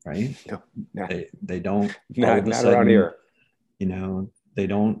broke, right? No. They don't. Not around here. You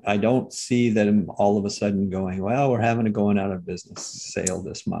know, I don't see them all of a sudden going, well, we're having a going out of business sale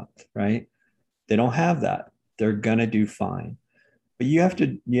this month, right? They don't have that. They're going to do fine. But you have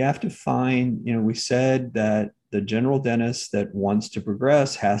to find, you know, we said that the general dentist that wants to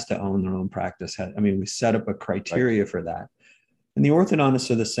progress has to own their own practice. I mean, we set up a criteria for that. And the orthodontists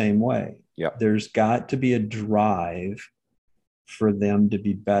are the same way. Yep. There's got to be a drive for them to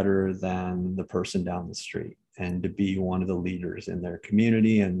be better than the person down the street and to be one of the leaders in their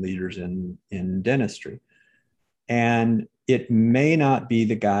community and leaders in dentistry. And it may not be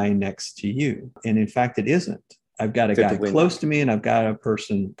the guy next to you. And in fact, it isn't. I've got a guy close to me and I've got a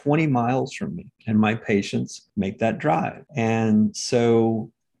person 20 miles from me, and my patients make that drive. And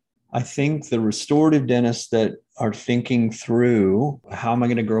so I think the restorative dentists that are thinking through, how am I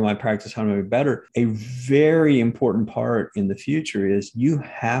going to grow my practice? How am I going to be better? A very important part in the future is you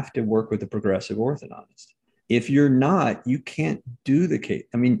have to work with a progressive orthodontist. If you're not, you can't do the case.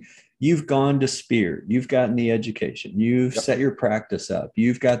 I mean, you've gone to Spear, you've gotten the education, you've set your practice up,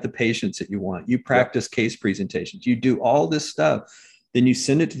 you've got the patients that you want, you practice case presentations, you do all this stuff, then you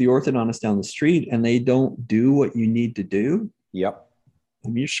send it to the orthodontist down the street and they don't do what you need to do. Yep. I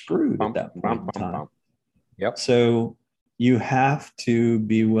mean, you're screwed at that point in time. Yep. So you have to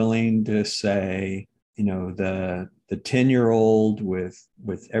be willing to say, you know, the 10-year-old with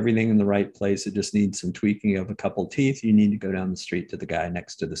everything in the right place, it just needs some tweaking of a couple of teeth. You need to go down the street to the guy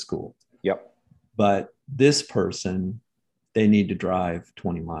next to the school. Yep. But this person, they need to drive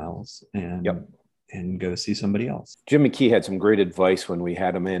 20 miles and go see somebody else. Jim McKee had some great advice when we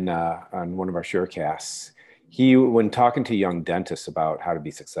had him in on one of our sharecasts. He, when talking to young dentists about how to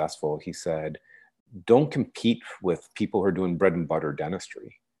be successful, he said, don't compete with people who are doing bread and butter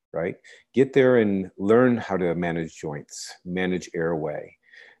dentistry. Right? Get there and learn how to manage joints, manage airway.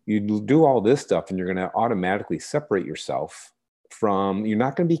 You do all this stuff and you're going to automatically separate yourself from, you're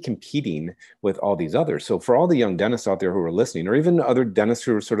not going to be competing with all these others. So for all the young dentists out there who are listening, or even other dentists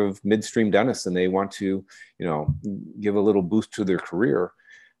who are sort of midstream dentists and they want to, you know, give a little boost to their career,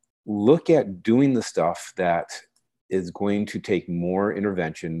 look at doing the stuff that is going to take more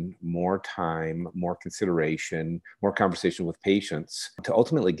intervention, more time, more consideration, more conversation with patients to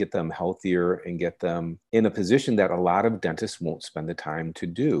ultimately get them healthier and get them in a position that a lot of dentists won't spend the time to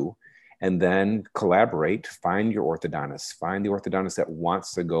do. And then collaborate, find your orthodontist, find the orthodontist that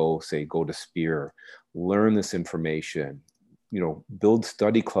wants to go to Spear, learn this information, you know, build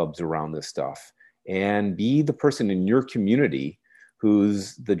study clubs around this stuff, and be the person in your community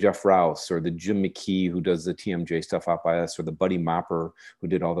who's the Jeff Rouse or the Jim McKee who does the TMJ stuff out by us, or the Buddy Mopper who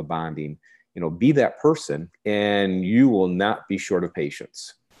did all the bonding. You know, be that person and you will not be short of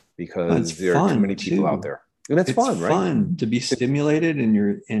patients, because there are too many people out there. And it's fun, right? It's fun to be stimulated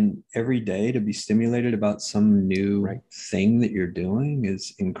and every day to be stimulated about some new thing that you're doing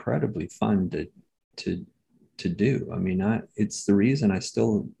is incredibly fun to do. I mean, it's the reason I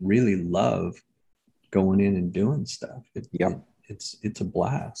still really love going in and doing stuff. It's a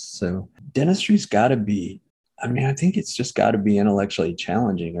blast. So dentistry's got to be, I mean, I think it's just got to be intellectually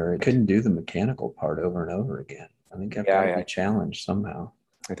challenging, or it couldn't do the mechanical part over and over again. I think I've got to be challenged somehow.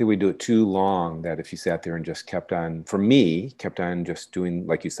 I think we do it too long, that if you sat there and just kept on just doing,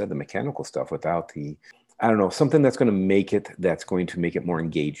 like you said, the mechanical stuff without the, I don't know, something that's going to make it more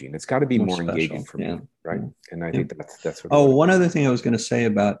engaging. It's got to be more engaging for me. Right. And I think that's what one other thing I was going to say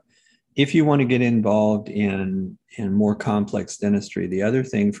about, if you want to get involved in more complex dentistry, the other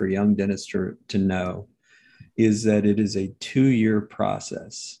thing for young dentists to know is that it is a 2-year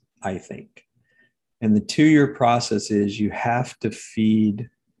process, I think. And the 2-year process is you have to feed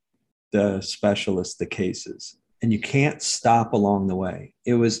the specialist the cases, and you can't stop along the way.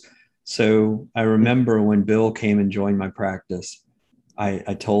 So I remember when Bill came and joined my practice,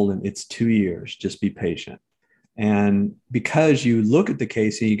 I told him it's 2 years, just be patient. And because you look at the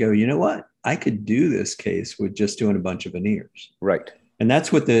case and you go, you know what, I could do this case with just doing a bunch of veneers. Right. And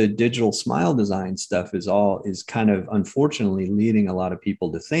that's what the digital smile design stuff is kind of unfortunately leading a lot of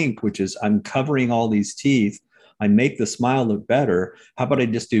people to think, which is I'm covering all these teeth. I make the smile look better. How about I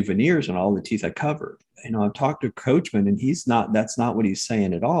just do veneers on all the teeth I cover? I've talked to Coachman, and that's not what he's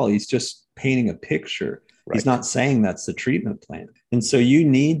saying at all. He's just painting a picture. Right. He's not saying that's the treatment plan. And so you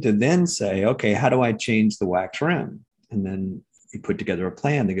need to then say, okay, how do I change the wax rim? And then you put together a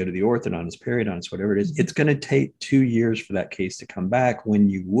plan. They go to the orthodontist, periodontist, whatever it is. It's going to take 2 years for that case to come back when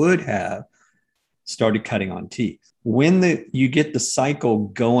you would have started cutting on teeth. When you get the cycle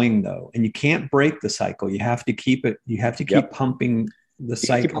going, though, and you can't break the cycle, you have to keep it. You have to keep pumping the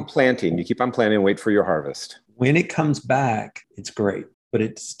cycle. You keep on planting. You keep on planting and wait for your harvest. When it comes back, it's great, but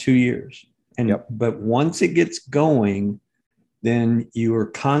it's 2 years. But once it gets going, then you are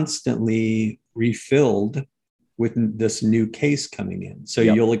constantly refilled with this new case coming in. So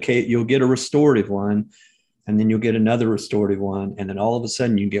you'll get a restorative one, and then you'll get another restorative one, and then all of a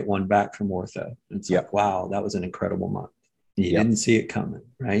sudden you get one back from ortho. And it's like, wow, that was an incredible month. You didn't see it coming,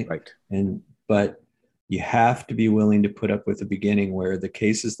 right? Right. But you have to be willing to put up with the beginning where the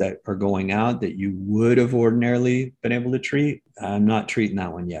cases that are going out that you would have ordinarily been able to treat, I'm not treating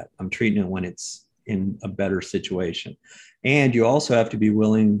that one yet. I'm treating it when it's in a better situation. And you also have to be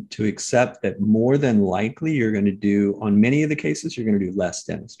willing to accept that more than likely you're going to do, on many of the cases, you're going to do less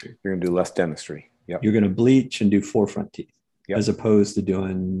dentistry. You're going to do less dentistry. Yep. You're going to bleach and do 4 front teeth as opposed to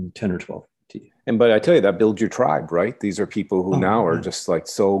doing 10 or 12 teeth. But I tell you, that builds your tribe, right? These are people who now are just like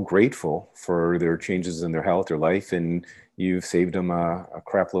so grateful for their changes in their health, their life, and you've saved them a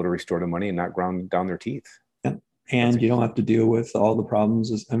crap load of restorative money and not ground down their teeth. Yeah. And you don't have to deal with all the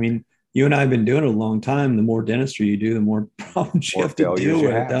problems. I mean, you and I have been doing it a long time. The more dentistry you do, the more problems you have to deal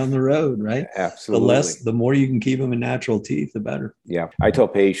with down the road, right? Absolutely. The more you can keep them in natural teeth, the better. Yeah. I tell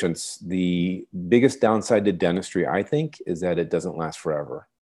patients the biggest downside to dentistry, I think, is that it doesn't last forever.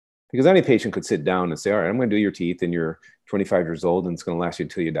 Because any patient could sit down and say, all right, I'm going to do your teeth and you're 25 years old and it's going to last you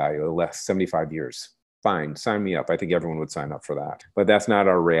until you die. It'll last 75 years. Fine. Sign me up. I think everyone would sign up for that. But that's not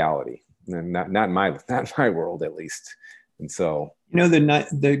our reality. Not in my world, at least. And so,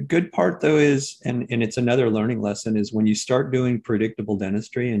 the good part though is, and it's another learning lesson, is when you start doing predictable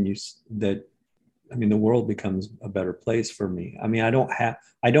dentistry and the world becomes a better place for me. I mean,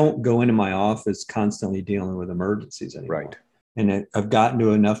 I don't go into my office constantly dealing with emergencies anymore. Right. And I've gotten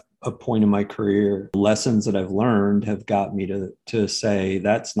to a point in my career, lessons that I've learned have got me to say,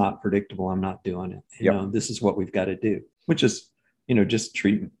 that's not predictable. I'm not doing it. This is what we've got to do, which is, just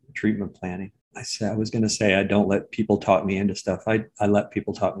treatment planning. I was going to say, I don't let people talk me into stuff. I let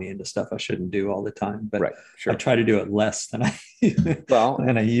people talk me into stuff I shouldn't do all the time, but right, sure. I try to do it less than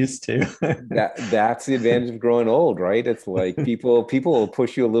I used to. That's the advantage of growing old, right? It's like people will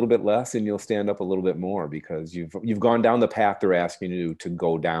push you a little bit less and you'll stand up a little bit more because you've gone down the path they're asking you to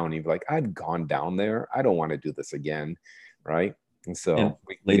go down. You're like, I've gone down there. I don't want to do this again. Right. And so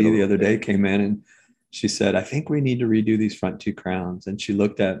lady the other day came in and she said, I think we need to redo these front 2 crowns. And she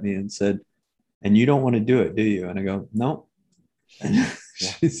looked at me and said, and you don't want to do it, do you? And I go, no. And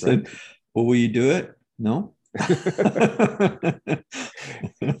she said, well, will you do it? No.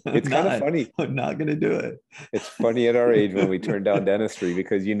 It's kind of funny. I'm not going to do it. It's funny at our age when we turn down dentistry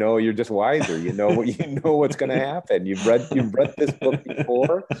because you're just wiser. You know what's going to happen. You've read this book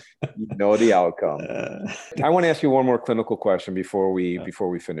before. You know the outcome. I want to ask you one more clinical question before we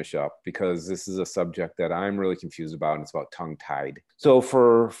finish up, because this is a subject that I'm really confused about, and it's about tongue-tied. So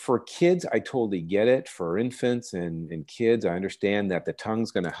for kids, I totally get it. For infants and kids, I understand that the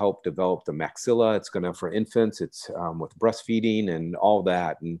tongue's going to help develop the maxilla. It's going to, for infants, it's with breastfeeding and all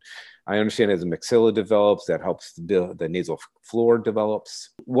that. And I understand as the maxilla develops, that helps the nasal floor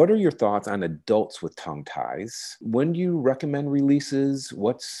develops. What are your thoughts on adults with tongue ties? When do you recommend releases?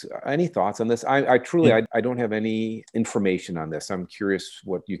 Any thoughts on this? I truly don't have any information on this. I'm curious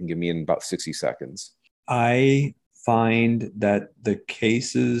what you can give me in about 60 seconds. I find that the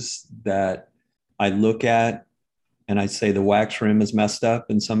cases that I look at and I say the wax rim is messed up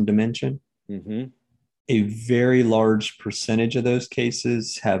in some dimension, a very large percentage of those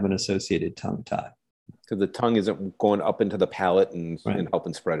cases have an associated tongue tie. So the tongue isn't going up into the palate and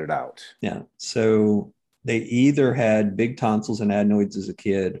helping spread it out. Yeah. So they either had big tonsils and adenoids as a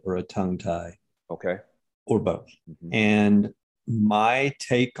kid or a tongue tie. Okay. Or both. And my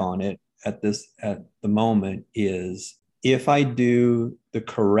take on it at the moment is, if I do the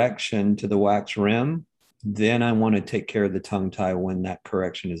correction to the wax rim, then I want to take care of the tongue tie when that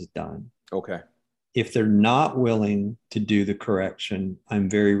correction is done. Okay. If they're not willing to do the correction, I'm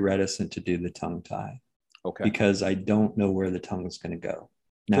very reticent to do the tongue tie. Okay. Because I don't know where the tongue is going to go.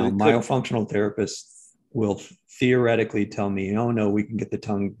 Now, myofunctional therapists will theoretically tell me, oh no, we can get the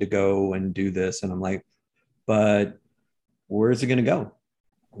tongue to go and do this. And I'm like, but where is it going to go?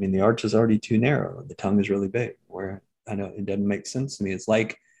 I mean, the arch is already too narrow. The tongue is really big. Where I know it doesn't make sense to me. It's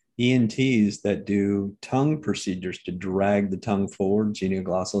like ENTs that do tongue procedures to drag the tongue forward,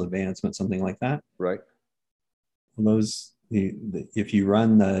 genioglossalal advancement, something like that. Right. Those, if you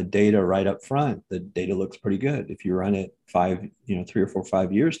run the data right up front, the data looks pretty good. If you run it 3 or 4,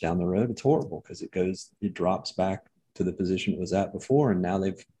 5 years down the road, it's horrible because it drops back to the position it was at before. And now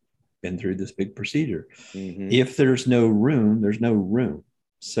they've been through this big procedure. Mm-hmm. If there's no room, there's no room.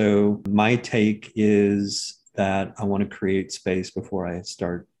 So my take is that I want to create space before I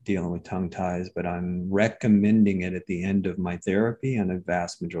start dealing with tongue ties, but I'm recommending it at the end of my therapy in a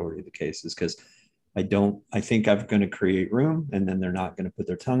vast majority of the cases, because I think I'm going to create room, and then they're not going to put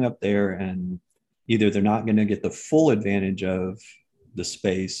their tongue up there, and either they're not going to get the full advantage of the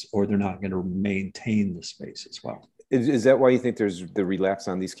space, or they're not going to maintain the space as well. Is that why you think there's the relapse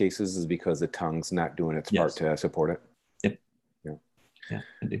on these cases, is because the tongue's not doing its part to support it? Yep. Yeah,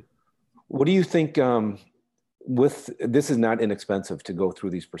 I do. What do you think, this is not inexpensive to go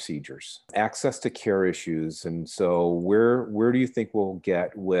through these procedures, access to care issues. And so where do you think we'll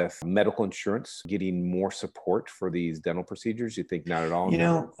get with medical insurance getting more support for these dental procedures? You think not at all?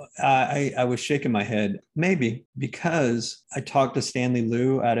 I was shaking my head, maybe, because I talked to Stanley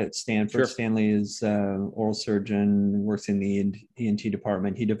Liu out at Stanford. Sure. Stanley is oral surgeon, works in the ENT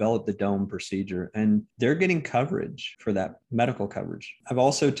department. He developed the dome procedure, and they're getting coverage for that, medical coverage. I've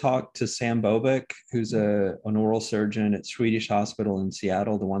also talked to Sam Bobek, who's an oral surgeon at Swedish Hospital in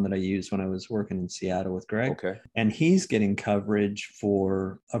Seattle, the one that I used when I was working in Seattle with Greg. Okay. And he's getting coverage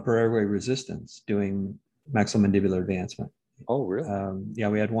for upper airway resistance, doing maxillomandibular advancement. Oh, really?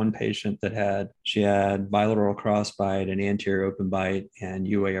 We had one patient that had bilateral crossbite and anterior open bite and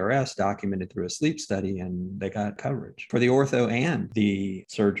UARS documented through a sleep study, and they got coverage for the ortho and the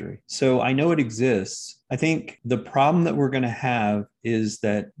surgery. So I know it exists. I think the problem that we're going to have is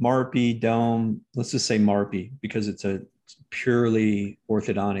that MARPE, dome, let's just say MARPE, because it's a purely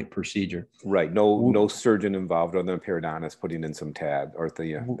orthodontic procedure. Right. No surgeon involved other than periodontist putting in some TAD or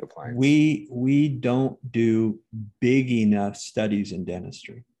the appliance. We don't do big enough studies in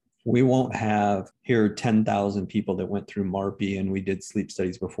dentistry. We won't have here 10,000 people that went through MARPE and we did sleep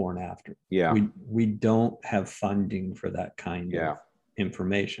studies before and after. Yeah. We don't have funding for that kind of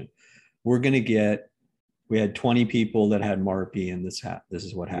information. We had 20 people that had MARPE, and this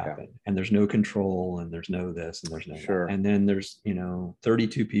is what happened. Yeah. And there's no control, and there's no this, and there's no sure. that. And then there's,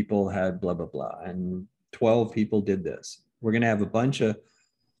 32 people had blah, blah, blah, and 12 people did this. We're going to have a bunch of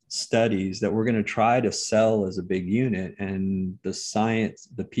studies that we're going to try to sell as a big unit. And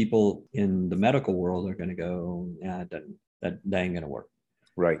the people in the medical world are going to go, yeah, that ain't going to work.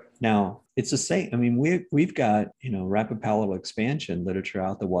 Right. Now, it's the same. I mean, we've got, rapid palatal expansion literature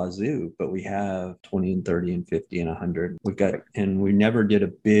out the wazoo, but we have 20 and 30 and 50 and 100. And we never did a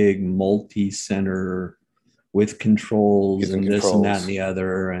big multi-center with controls and this and that and the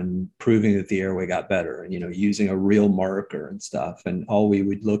other, and proving that the airway got better, and, using a real marker and stuff. And all we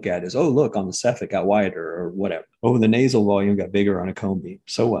would look at is, oh, look, on the cephic got wider or whatever. Oh, the nasal volume got bigger on a cone beam.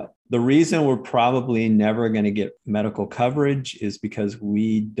 So what? The reason we're probably never going to get medical coverage is because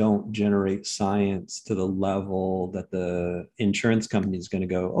we don't generate science to the level that the insurance company is going to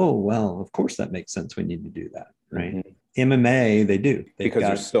go, oh, well, of course that makes sense. We need to do that. Right. Mm-hmm. MMA, they do.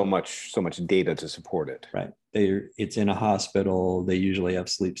 There's so much data to support it. Right. It's in a hospital. They usually have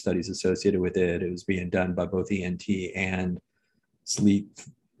sleep studies associated with it. It was being done by both ENT and sleep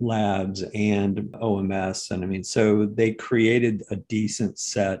labs and OMS. And so they created a decent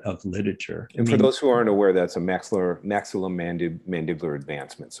set of literature. And for those who aren't aware, that's a maxillomandibular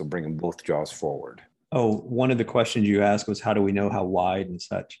advancement. So bringing both jaws forward. Oh, one of the questions you asked was, how do we know how wide and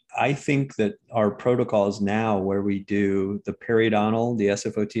such? I think that our protocols now, where we do the periodontal, the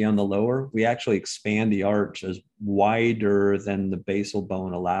SFOT on the lower, we actually expand the arch as wider than the basal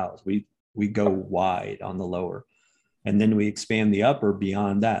bone allows. We go wide on the lower, and then we expand the upper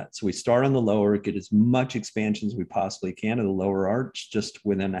beyond that. So we start on the lower, get as much expansion as we possibly can of the lower arch, just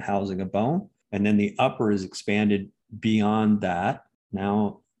within a housing of bone. And then the upper is expanded beyond that.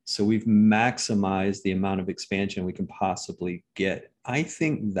 So we've maximized the amount of expansion we can possibly get. I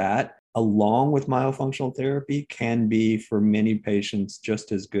think that, along with myofunctional therapy, can be for many patients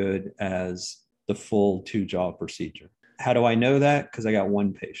just as good as the full 2-jaw procedure. How do I know that? Because I got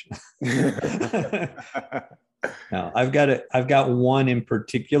one patient. Now, I've got one in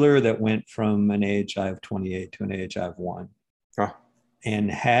particular that went from an AHI of 28 to an AHI of 1. Huh.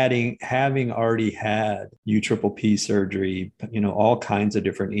 And having already had UPPP surgery, all kinds of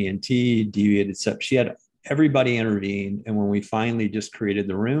different ENT, deviated septum, she had everybody intervene. And when we finally just created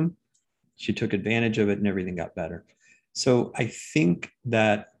the room, she took advantage of it and everything got better. So I think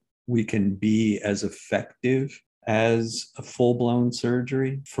that we can be as effective as a full-blown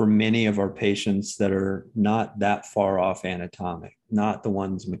surgery for many of our patients that are not that far off anatomic, not the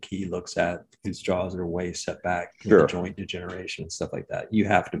ones McKee looks at whose jaws are way set back with the joint degeneration and stuff like that. You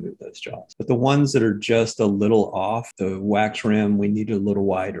have to move those jaws. But the ones that are just a little off, the wax rim, we need a little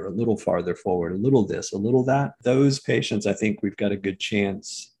wider, a little farther forward, a little this, a little that. Those patients, I think we've got a good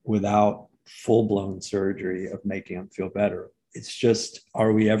chance without full-blown surgery of making them feel better. It's just,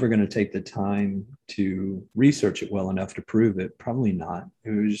 are we ever going to take the time to research it well enough to prove it? Probably not.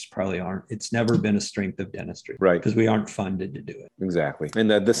 We just probably aren't. It's never been a strength of dentistry, right? Because we aren't funded to do it. Exactly. And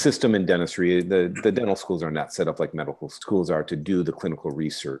the system in dentistry, the dental schools are not set up like medical schools are to do the clinical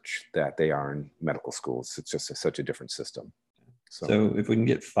research that they are in medical schools. It's just such a different system. So if we can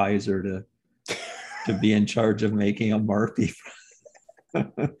get Pfizer to be in charge of making a Marfie.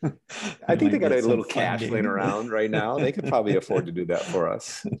 I think they got a little cash laying around right now. They could probably afford to do that for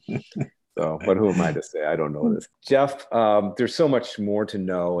us. So, but who am I to say? I don't know this. Jeff, there's so much more to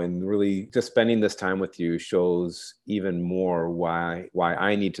know, and really just spending this time with you shows even more why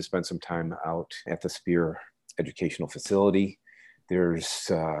I need to spend some time out at the Spear Educational Facility. Here's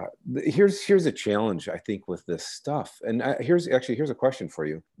a challenge, I think, with this stuff. And here's a question for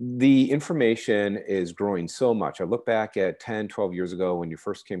you. The information is growing so much. I look back at 10, 12 years ago when you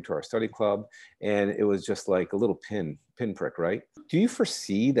first came to our study club, and it was just like a little pinprick, right? Do you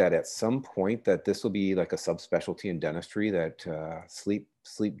foresee that at some point that this will be like a subspecialty in dentistry, that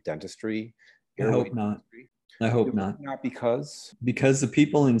sleep dentistry? I hope not. I hope not. Not because the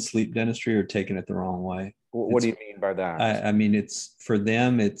people in sleep dentistry are taking it the wrong way. What do you mean by that? I mean, it's for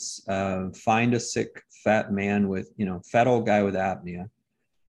them, it's find a sick, fat man with, fat old guy with apnea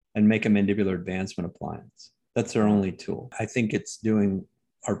and make a mandibular advancement appliance. That's their only tool. I think it's doing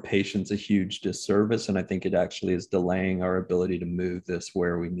our patients a huge disservice. And I think it actually is delaying our ability to move this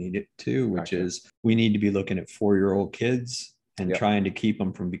where we need it to, which is we need to be looking at 4-year-old kids and trying to keep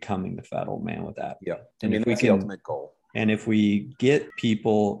them from becoming the fat old man with that. Yeah. And if we that's the ultimate goal. And if we get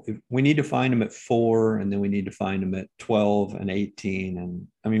people, we need to find them at 4, and then we need to find them at 12 and 18. And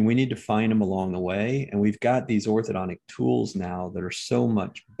I mean, we need to find them along the way. And we've got these orthodontic tools now that are so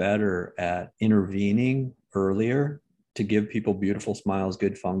much better at intervening earlier to give people beautiful smiles,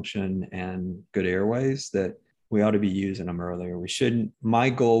 good function, and good airways that we ought to be using them earlier. We shouldn't. My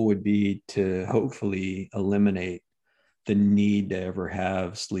goal would be to hopefully eliminate the need to ever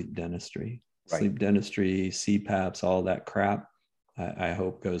have sleep dentistry. Right. Sleep dentistry, CPAPs, all that crap, I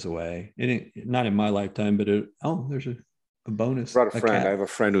hope goes away. Not in my lifetime, but there's a bonus. I have a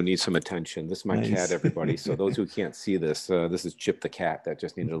friend who needs some attention. This is my cat, everybody. So those who can't see this, this is Chip the cat that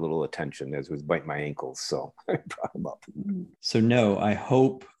just needed a little attention as was biting my ankles. So I brought him up. So no, I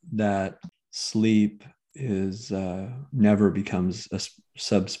hope that sleep is never becomes a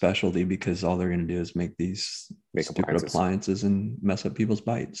subspecialty, because all they're going to do is make these stupid appliances and mess up people's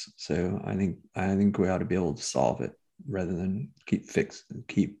bites. So I think we ought to be able to solve it rather than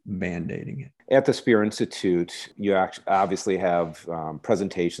keep band-aiding it. At the Spear Institute, you obviously have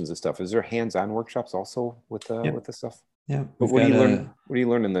presentations and stuff. Is there hands-on workshops also with this stuff? Yeah. What do you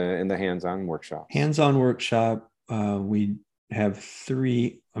learn in the hands-on workshop? Hands-on workshop, we have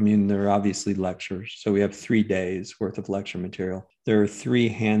 3. I mean, there are obviously lectures. So we have 3 days worth of lecture material. There are 3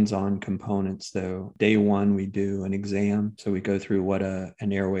 hands-on components, though. Day 1, we do an exam. So we go through what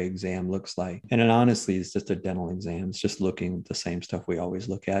an airway exam looks like. And it honestly is just a dental exam. It's just looking at the same stuff we always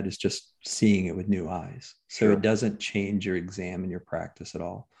look at. It's just seeing it with new eyes. So It doesn't change your exam and your practice at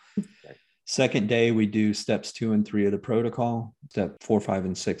all. Right. Second day, we do steps 2 and 3 of the protocol. Step 4, 5,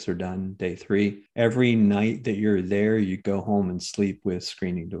 and 6 are done day 3. Every night that you're there, you go home and sleep with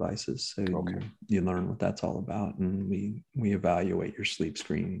screening devices. So you learn what that's all about, and we evaluate your sleep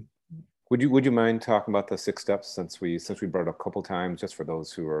screening. Would you mind talking about the 6 steps since we brought it up a couple times, just for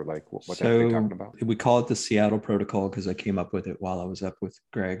those who are like, what are they talking about? We call it the Seattle protocol because I came up with it while I was up with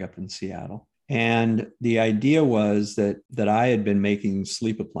Greg up in Seattle. And the idea was that I had been making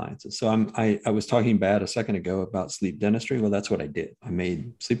sleep appliances. So I was talking bad a second ago about sleep dentistry. Well, that's what I did. I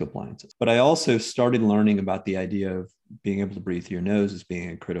made sleep appliances. But I also started learning about the idea of being able to breathe through your nose as being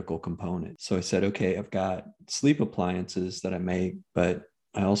a critical component. So I said, okay, I've got sleep appliances that I make, but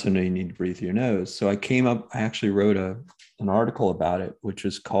I also know you need to breathe through your nose. So I actually wrote an article about it, which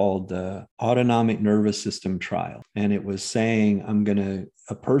is called the Autonomic Nervous System Trial. And it was saying,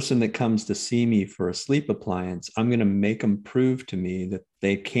 a person that comes to see me for a sleep appliance, I'm going to make them prove to me that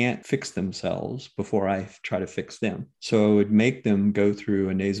they can't fix themselves before I try to fix them. So I would make them go through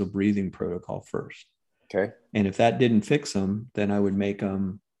a nasal breathing protocol first. Okay. And if that didn't fix them, then I would make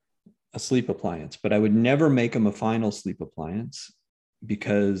them a sleep appliance, but I would never make them a final sleep appliance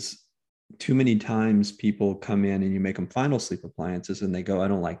because too many times people come in and you make them final sleep appliances and they go, I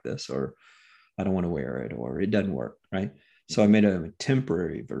don't like this, or I don't want to wear it, or it doesn't work. Right. So I made a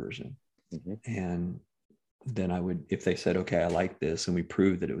temporary version. And then I would, if they said, okay, I like this, and we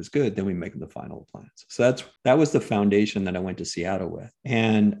proved that it was good, then we make them the final appliance. So that was the foundation that I went to Seattle with.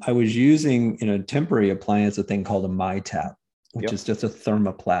 And I was using in a temporary appliance, a thing called a MyTap, which is just a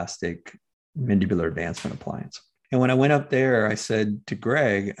thermoplastic mandibular advancement appliance. And when I went up there, I said to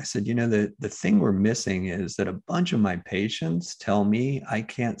Greg, I said, the thing we're missing is that a bunch of my patients tell me I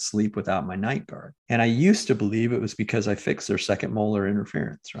can't sleep without my night guard. And I used to believe it was because I fixed their second molar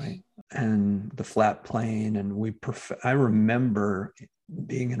interference, right? And the flat plane. And I remember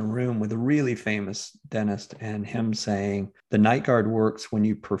being in a room with a really famous dentist and him saying, the night guard works when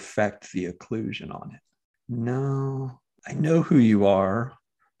you perfect the occlusion on it. No, I know who you are,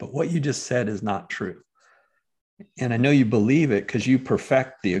 but what you just said is not true. And I know you believe it because you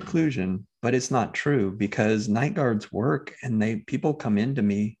perfect the occlusion, but it's not true because night guards work and people come into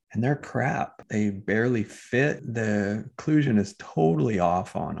me and they're crap. They barely fit. The occlusion is totally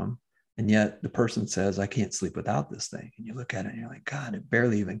off on them. And yet the person says, I can't sleep without this thing. And you look at it and you're like, God, it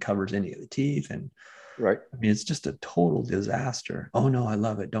barely even covers any of the teeth. And right. I mean, it's just a total disaster. Oh no, I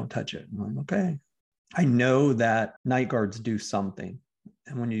love it. Don't touch it. I'm like, okay. I know that night guards do something.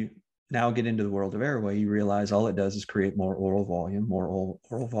 And when you now get into the world of airway, you realize all it does is create more oral volume. More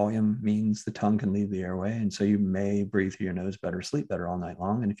oral volume means the tongue can leave the airway. And so you may breathe through your nose better, sleep better all night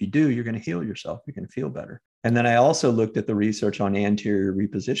long. And if you do, you're going to heal yourself. You're going to feel better. And then I also looked at the research on anterior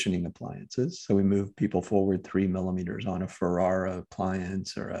repositioning appliances. So we move people forward 3 millimeters on a Ferrara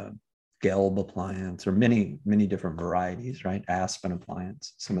appliance or a Gelb appliance or many, many different varieties, right? Aspen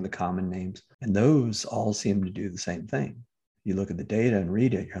appliance, some of the common names. And those all seem to do the same thing. You look at the data and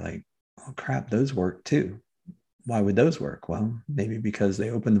read it, you're like, oh crap, those work too. Why would those work? Well, maybe because they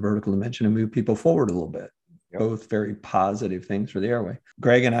open the vertical dimension and move people forward a little bit. Yep. Both very positive things for the airway.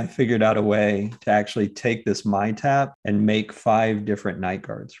 Greg and I figured out a way to actually take this MyTap and make 5 different night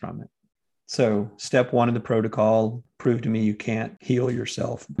guards from it. So step 1 of the protocol, prove to me you can't heal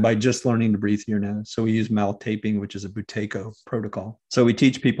yourself by just learning to breathe through your nose. So we use mouth taping, which is a Buteyko protocol. So we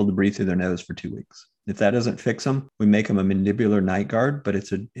teach people to breathe through their nose for 2 weeks. If that doesn't fix them, we make them a mandibular night guard, but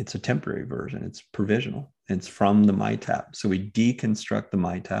it's a temporary version. It's provisional. It's from the MyTap. So we deconstruct the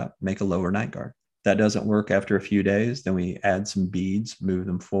MyTap, make a lower night guard. That doesn't work after a few days. Then we add some beads, move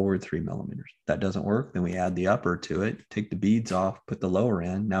them forward 3 millimeters. That doesn't work. Then we add the upper to it, take the beads off, put the lower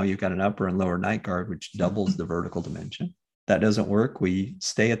in. Now you've got an upper and lower night guard, which doubles the vertical dimension. That doesn't work. We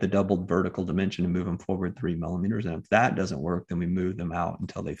stay at the doubled vertical dimension and move them forward 3 millimeters. And if that doesn't work, then we move them out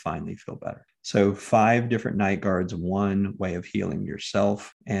until they finally feel better. So 5 different night guards, 1 way of healing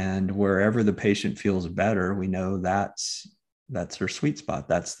yourself. And wherever the patient feels better, we know that's their sweet spot.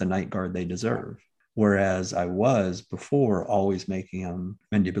 That's the night guard they deserve. Whereas I was before always making them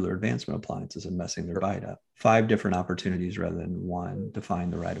mandibular advancement appliances and messing their bite up. 5 different opportunities rather than 1 to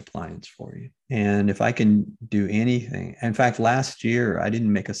find the right appliance for you. And if I can do anything, in fact, last year, I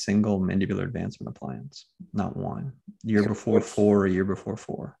didn't make a single mandibular advancement appliance, not 1. Year before 4, a year before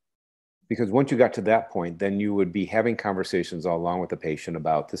 4. Because once you got to that point, then you would be having conversations all along with the patient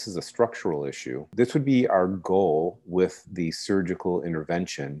about this is a structural issue. This would be our goal with the surgical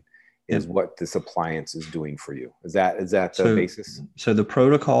intervention. Is what this appliance is doing for you. Is that the basis? So the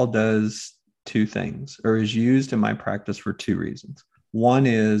protocol does 2 things, or is used in my practice for 2 reasons. One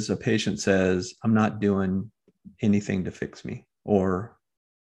is a patient says, I'm not doing anything to fix me, or,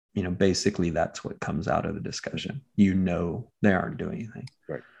 basically that's what comes out of the discussion. They aren't doing anything.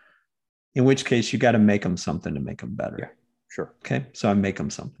 Right. In which case you got to make them something to make them better. Yeah, sure. Okay. So I make them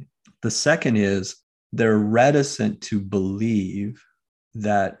something. The second is they're reticent to believe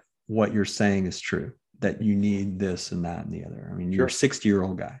that what you're saying is true, that you need this and that and the other. I mean, you're a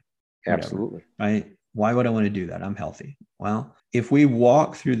 60-year-old guy. Absolutely. Whatever, right? Why would I want to do that? I'm healthy. Well, if we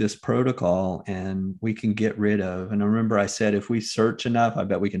walk through this protocol and we can get rid of, and I remember I said, if we search enough, I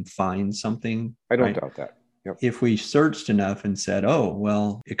bet we can find something. I don't doubt that. Yep. If we searched enough and said, oh,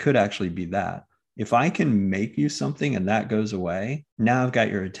 well, it could actually be that. If I can make you something and that goes away, now I've got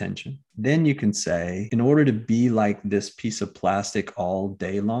your attention. Then you can say, in order to be like this piece of plastic all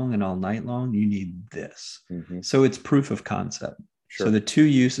day long and all night long, you need this. Mm-hmm. So it's proof of concept. Sure. So the 2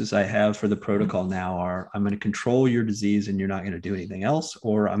 uses I have for the protocol now are, I'm going to control your disease and you're not going to do anything else,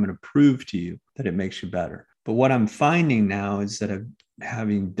 or I'm going to prove to you that it makes you better. But what I'm finding now is that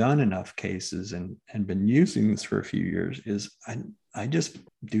having done enough cases and been using this for a few years is I just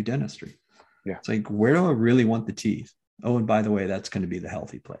do dentistry. Yeah. It's like, where do I really want the teeth? Oh, and by the way, that's going to be the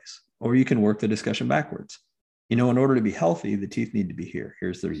healthy place. Or you can work the discussion backwards. In order to be healthy, the teeth need to be here.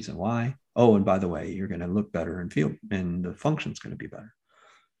 Here's the reason why. Oh, and by the way, you're going to look better and feel, and the function's going to be better.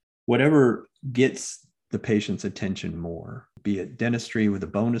 Whatever gets the patient's attention more, be it dentistry with a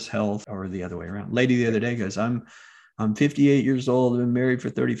bonus health or the other way around. Lady the other day goes, I'm 58 years old. I've been married for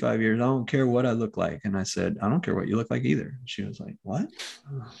 35 years. I don't care what I look like. And I said, I don't care what you look like either. She was like, what?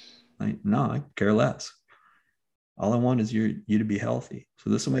 No, I care less. All I want is you to be healthy. So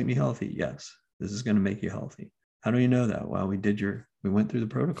this will make me healthy. Yes, this is going to make you healthy. How do you know that? Well, we went through the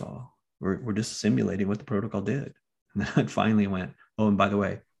protocol. We're just simulating what the protocol did. And then I finally went, oh, and by the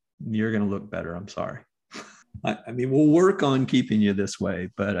way, you're going to look better. I'm sorry. I mean, we'll work on keeping you this way,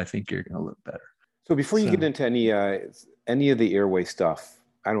 but I think you're going to look better. So before you get into any of the airway stuff,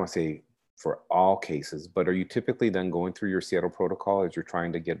 I don't want to say for all cases, but are you typically then going through your Seattle protocol as you're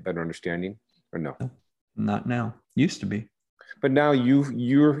trying to get better understanding, or no? Not now. Used to be. But now you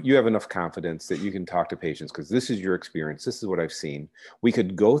have enough confidence that you can talk to patients because this is your experience. This is what I've seen. We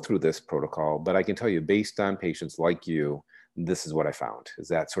could go through this protocol, but I can tell you, based on patients like you, this is what I found. Is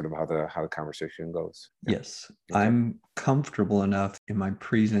that sort of how the conversation goes? Yes. Okay. I'm comfortable enough in my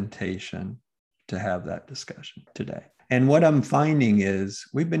presentation to have that discussion today. And what I'm finding is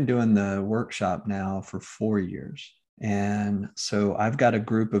we've been doing the workshop now for 4 years. And so I've got a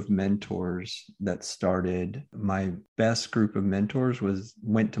group of mentors that started. My best group of mentors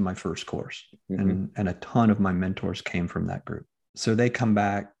went to my first course. Mm-hmm. And a ton of my mentors came from that group. So they come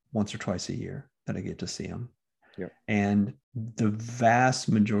back once or twice a year that I get to see them. Yep. And the vast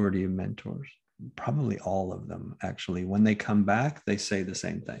majority of mentors, probably all of them actually, when they come back, they say the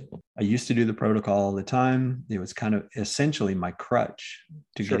same thing. I used to do the protocol all the time. It was kind of essentially my crutch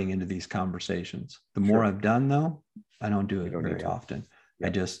to getting into these conversations. The more I've done though, I don't do it very often. Yep.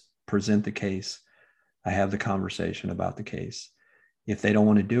 I just present the case. I have the conversation about the case. If they don't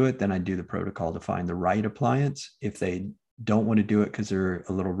want to do it, then I do the protocol to find the right appliance. If they don't want to do it because they're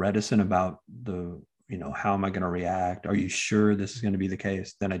a little reticent about how am I going to react? Are you sure this is going to be the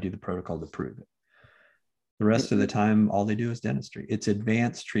case? Then I do the protocol to prove it. The rest of the time, all they do is dentistry. It's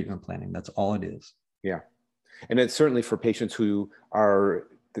advanced treatment planning. That's all it is. Yeah. And it's certainly for patients who are,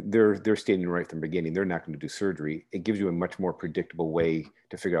 they're stating right from the beginning, they're not going to do surgery. It gives you a much more predictable way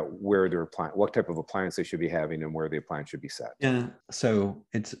to figure out where they're applying, what type of appliance they should be having and where the appliance should be set. Yeah. So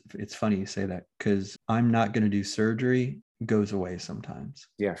it's funny you say that because I'm not going to do surgery goes away sometimes.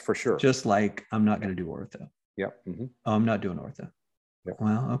 Yeah, for sure. Just like I'm not going to do ortho. Yep. Mm-hmm. Oh, I'm not doing ortho. Yep.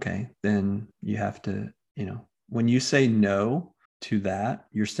 Well, okay. Then you have to, when you say no to that,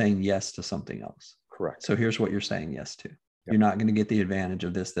 you're saying yes to something else. Correct. So here's what you're saying yes to. Yep. You're not going to get the advantage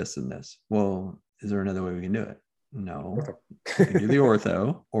of this, this, and this. Well, is there another way we can do it? No. You can do the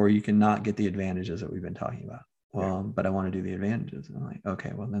ortho, or you can not get the advantages that we've been talking about. Well, but I want to do the advantages. And I'm like,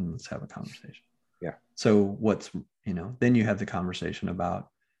 okay, well, then let's have a conversation. Yeah. So then you have the conversation about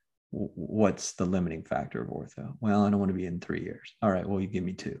what's the limiting factor of ortho? Well, I don't want to be in 3 years. All right. Well, you give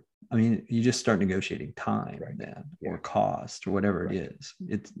me 2. I mean, you just start negotiating time then or cost or whatever it is.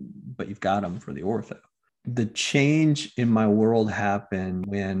 But you've got them for the ortho. The change in my world happened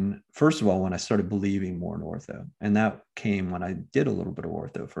when, first of all, when I started believing more in ortho, and that came when I did a little bit of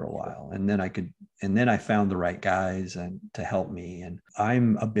ortho for a while, and then I found the right guys to help me. And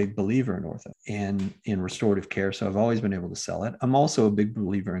I'm a big believer in ortho and in restorative care, so I've always been able to sell it. I'm also a big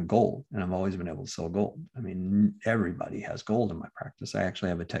believer in gold, and I've always been able to sell gold. I mean, everybody has gold in my practice. I actually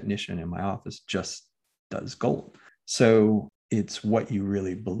have a technician in my office just does gold. So it's what you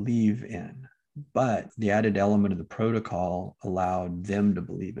really believe in. But the added element of the protocol allowed them to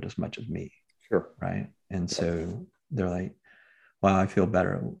believe it as much as me. Sure. Right. And so they're like, well, I feel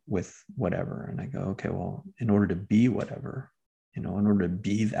better with whatever. And I go, okay, well, in order to be whatever, in order to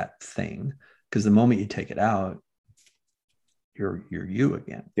be that thing, because the moment you take it out, you're you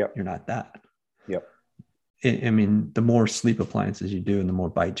again. Yep. You're not that. Yep. I mean, the more sleep appliances you do and the more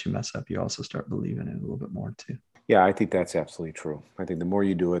bites you mess up, you also start believing it a little bit more too. Yeah, I think that's absolutely true. I think the more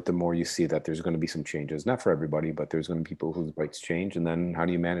you do it, the more you see that there's going to be some changes. Not for everybody, but there's going to be people whose bites change. And then how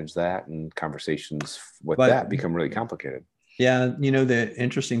do you manage that? And conversations with that become really complicated. Yeah. The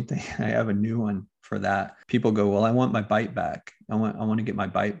interesting thing, I have a new one for that. People go, well, I want my bite back. I want to get my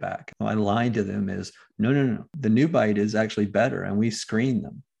bite back. My line to them is, no. The new bite is actually better. And we screen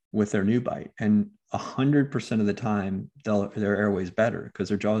them with their new bite. And 100% of the time, their airway is better because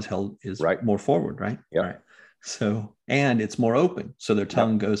their jaw is more forward, right? Yeah. Right. So, and it's more open. So their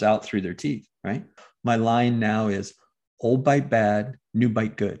tongue goes out through their teeth, right? My line now is old bite bad, new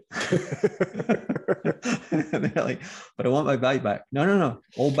bike good. And they're like, but I want my bike back. No,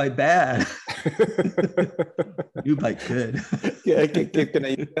 old bike bad. New bike good. Yeah, can I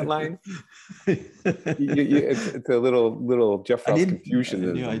use that line? It's a little Jeff Rouse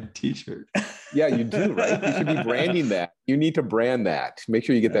Confucianism. I need a t-shirt. Yeah, you do, right? You should be branding that. You need to brand that. Make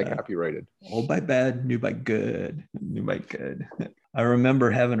sure you get that copyrighted. Old bike bad, new bike good. New bike good. I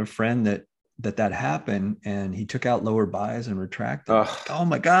remember having a friend that happened, and he took out lower buys and retracted. Oh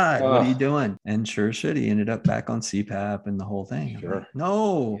my God, what are you doing? And sure as shit, he ended up back on CPAP and the whole thing. Sure. Like,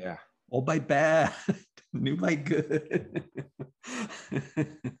 no, yeah. Old bike bad, new bike good.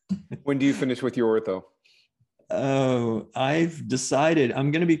 When do you finish with your ortho? Oh, I've decided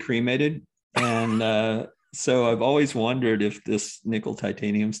I'm going to be cremated. And so I've always wondered if this nickel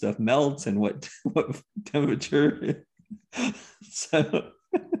titanium stuff melts and what temperature. So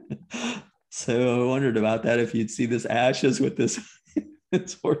I wondered about that, if you'd see this ashes with this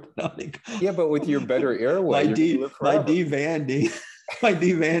orthodontic. Yeah, but with your better airway, my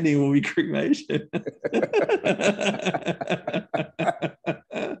devanding will be cremation.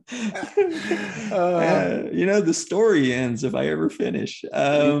 The story ends if I ever finish.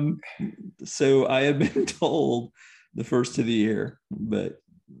 So I have been told the first of the year, but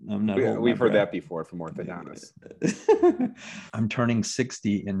I'm not. We've heard that before from orthodontists. I'm turning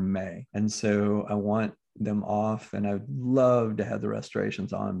 60 in May, and so I want them off, and I'd love to have the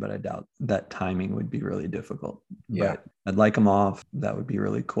restorations on, but I doubt that timing would be really difficult. Yeah, but I'd like them off. That would be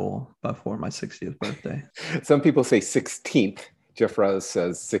really cool before my 60th birthday. Some people say 16th. Jeff Rouse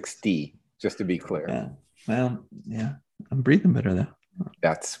says 60, just to be clear. Yeah. Well, yeah, I'm breathing better though.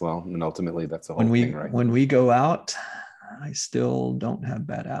 And ultimately that's the whole thing, right? When we go out, I still don't have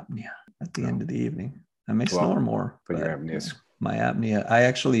bad apnea at the end of the evening. I may snore more, but your apnea is... My apnea.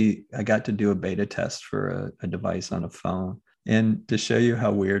 I got to do a beta test for a device on a phone, and to show you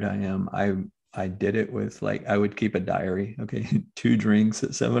how weird I am, I did it with, like, I would keep a diary. Okay, 2 drinks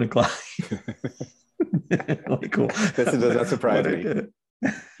at 7 o'clock. Like, cool. That doesn't surprise me.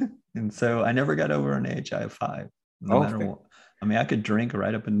 And so I never got over an AHI of 5. No matter what. I mean, I could drink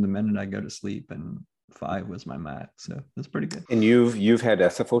right up in the minute I go to sleep, and 5 was my max. So that's pretty good. And you've had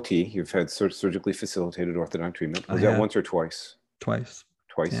SFOT. You've had surgically facilitated orthodontic treatment. Was that once or twice? Twice.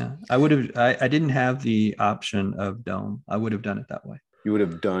 Yeah. I didn't have the option of dome. I would have done it that way. You would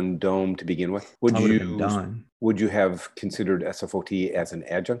have done dome to begin with? Would you have considered SFOT as an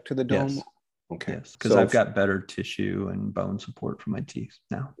adjunct to the dome? Yes. Okay. Yes, because I've got better tissue and bone support for my teeth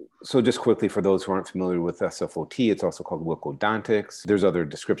now. So just quickly, for those who aren't familiar with SFOT, it's also called Wilcodontics. There's other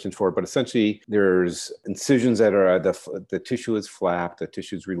descriptions for it, but essentially there's incisions that are, the tissue is flapped, the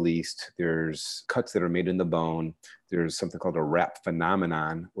tissue is released. There's cuts that are made in the bone. There's something called a wrap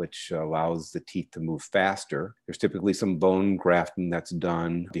phenomenon, which allows the teeth to move faster. There's typically some bone grafting that's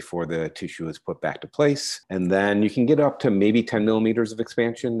done before the tissue is put back to place. And then you can get up to maybe 10 millimeters of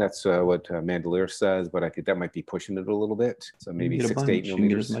expansion. That's what Mandelier says, but I think that might be pushing it a little bit. So maybe 6 to 8 millimeters. You can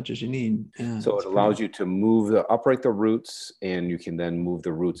get as much as you need. Yeah, so it allows you to upright the roots, and you can then move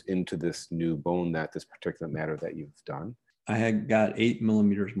the roots into this new bone, this particular matter that you've done. I had got 8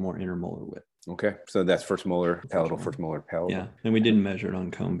 millimeters more intermolar width. Okay, so that's first molar palatal. Yeah, and we didn't measure it on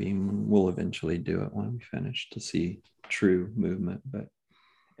cone beam. We'll eventually do it when we finish to see true movement.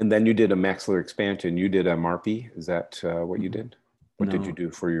 And then you did a maxillary expansion. You did a MARPE. Is that what you did? What did you do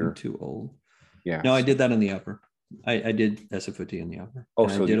for your? I'm too old. Yeah. No, I did that in the upper. I did SFOT in the upper. Oh,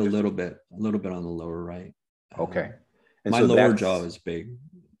 and so I did a little bit on the lower right. Okay. And my lower jaw is big.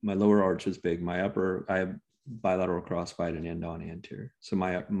 My lower arch is big. My upper, I have bilateral crossbite and end-on anterior. So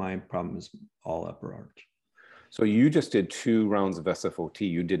my problem is all upper arch. So you just did 2 rounds of SFOT.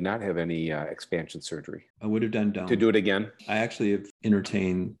 You did not have any expansion surgery. I would have done dome. To do it again? I actually have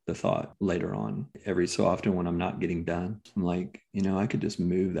entertained the thought later on. Every so often when I'm not getting done, I'm like, I could just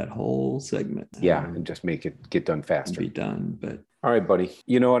move that whole segment. Yeah, and just make it get done faster. Be done, but. All right, buddy.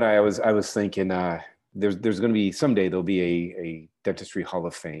 You know what? I was thinking there's going to be someday there'll be a dentistry hall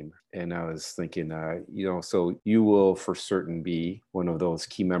of fame. And I was thinking, so you will for certain be one of those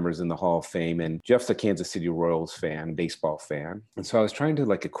key members in the hall of fame. And Jeff's a Kansas City Royals fan, baseball fan. And so I was trying to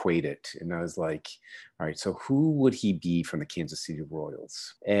equate it. And I was like, all right, so who would he be from the Kansas City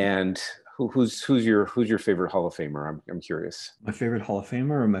Royals? And who's your favorite Hall of Famer? I'm curious. My favorite Hall of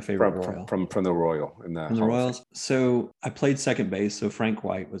Famer or my favorite Royal? From the Royal and the Royals. So I played second base. So Frank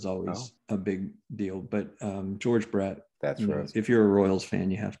White was always a big deal. But George Brett That's right. If you're a Royals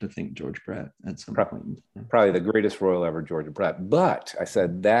fan, you have to think George Brett at some point. Probably the greatest Royal ever, George Brett. But I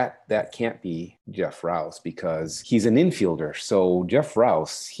said that can't be Jeff Rouse because he's an infielder. So Jeff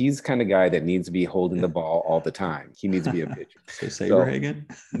Rouse, he's the kind of guy that needs to be holding the ball all the time. He needs to be a pitcher. So Saberhagen?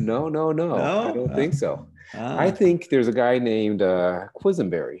 No. I don't think so. I Ah. think there's a guy named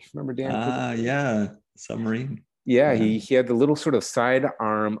Quisenberry. Remember Dan? Quisenberry? Yeah, submarine. Yeah, he had the little sort of side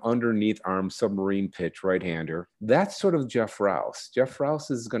arm, underneath arm submarine pitch, right-hander. That's sort of Jeff Rouse. Jeff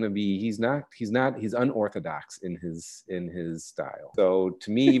Rouse is going to be, he's unorthodox in his style. So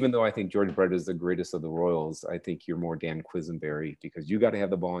to me, even though I think George Brett is the greatest of the Royals, I think you're more Dan Quisenberry because you got to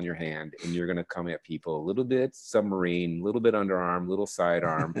have the ball in your hand and you're going to come at people a little bit submarine, a little bit underarm, little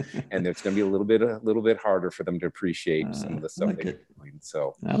sidearm, and it's going to be a little bit harder for them to appreciate some of the stuff that you're doing.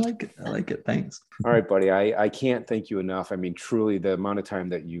 So I like it. Thanks. All right, buddy. I can't thank you enough. I mean, truly, the amount of time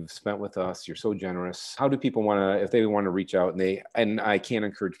that you've spent with us, you're so generous. How do people want to, if they want to reach out and I can't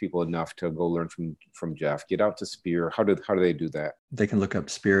encourage people enough to go learn from Jeff, get out to Spear. How do they do that? They can look up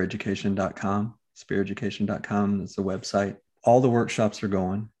speareducation.com. Speareducation.com is the website. All the workshops are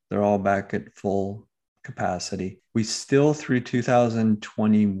going. They're all back at full capacity. We still, through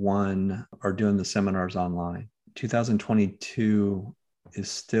 2021, are doing the seminars online. 2022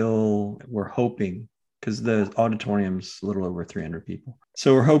 is still, we're hoping, because the auditorium's a little over 300 people.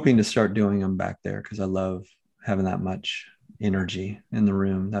 So we're hoping to start doing them back there because I love having that much energy in the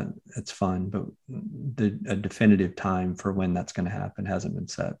room. That's fun, but a definitive time for when that's going to happen hasn't been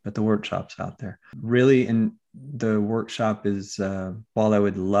set, but the workshop's out there. Really, and the workshop is, while I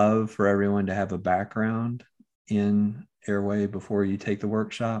would love for everyone to have a background in airway before you take the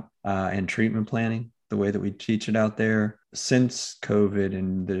workshop and treatment planning, the way that we teach it out there, since COVID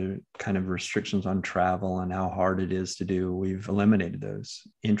and the kind of restrictions on travel and how hard it is to do, we've eliminated those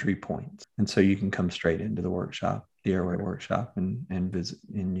entry points. And so you can come straight into the workshop, the airway workshop, and visit,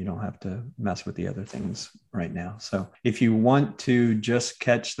 and you don't have to mess with the other things right now. So if you want to just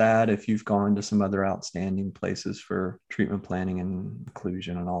catch that, if you've gone to some other outstanding places for treatment planning and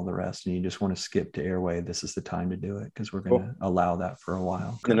occlusion and all the rest, and you just want to skip to airway, this is the time to do it because we're going to allow that for a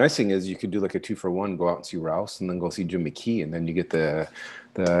while. The nice thing is you could do like a 2-for-1, go out and see Rouse and then go see Jim McKee, and then you get the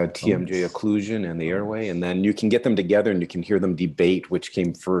TMJ occlusion and the airway, and then you can get them together and you can hear them debate which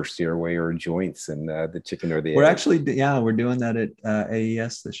came first, the airway or joints, and the chicken or the egg. We're doing that at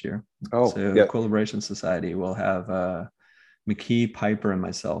AES this year. Equilibration Society will have McKee, Piper, and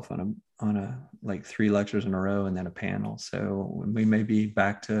myself on a like 3 lectures in a row and then a panel. So we may be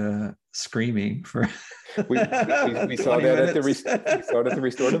back to screaming for we saw that at the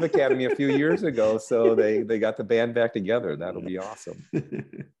Restorative Academy a few years ago. So they got the band back together. That'll be awesome.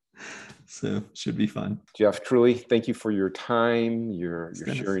 So should be fun. Jeff, truly, thank you for your time, your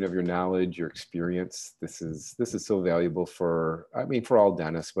sharing of your knowledge, your experience. This is so valuable for all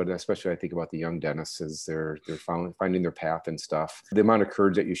dentists, but especially I think about the young dentists as they're finding their path and stuff. The amount of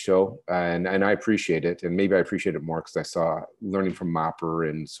courage that you show, and I appreciate it. And maybe I appreciate it more because I saw learning from Mopper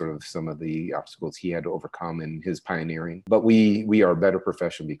and sort of some of the obstacles he had to overcome in his pioneering. But we are a better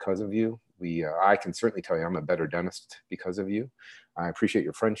profession because of you. I can certainly tell you I'm a better dentist because of you. I appreciate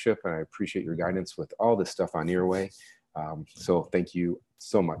your friendship and I appreciate your guidance with all this stuff on Airway. So thank you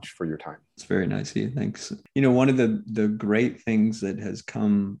so much for your time. It's very nice of you. Thanks. One of the great things that has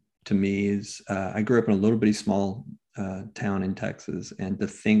come to me is I grew up in a little bitty small town in Texas, and to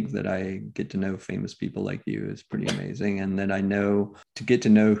think that I get to know famous people like you is pretty amazing, and that I know to get to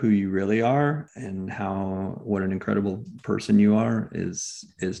know who you really are and what an incredible person you are is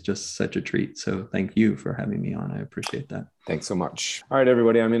just such a treat. So thank you for having me on. I appreciate that. Thanks so much. All right,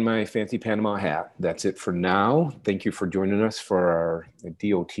 everybody, I'm in my fancy Panama hat. That's it for now. Thank you for joining us for our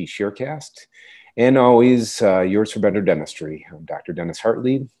DOT Sharecast. And always, yours for better dentistry. I'm Dr. Dennis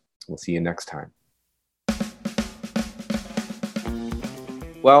Hartlieb. We'll see you next time.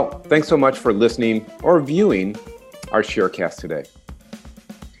 Well, thanks so much for listening or viewing our Sharecast today.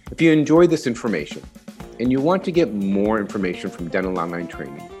 If you enjoyed this information and you want to get more information from Dental Online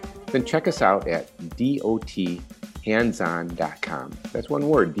Training, then check us out at dothandson.com. That's one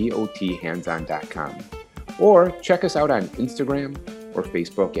word, dothandson.com. Or check us out on Instagram or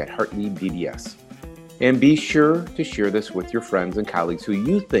Facebook at Hartlieb DDS. And be sure to share this with your friends and colleagues who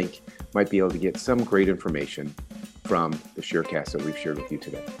you think might be able to get some great information from the Sharecast that we've shared with you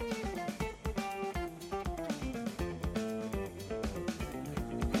today.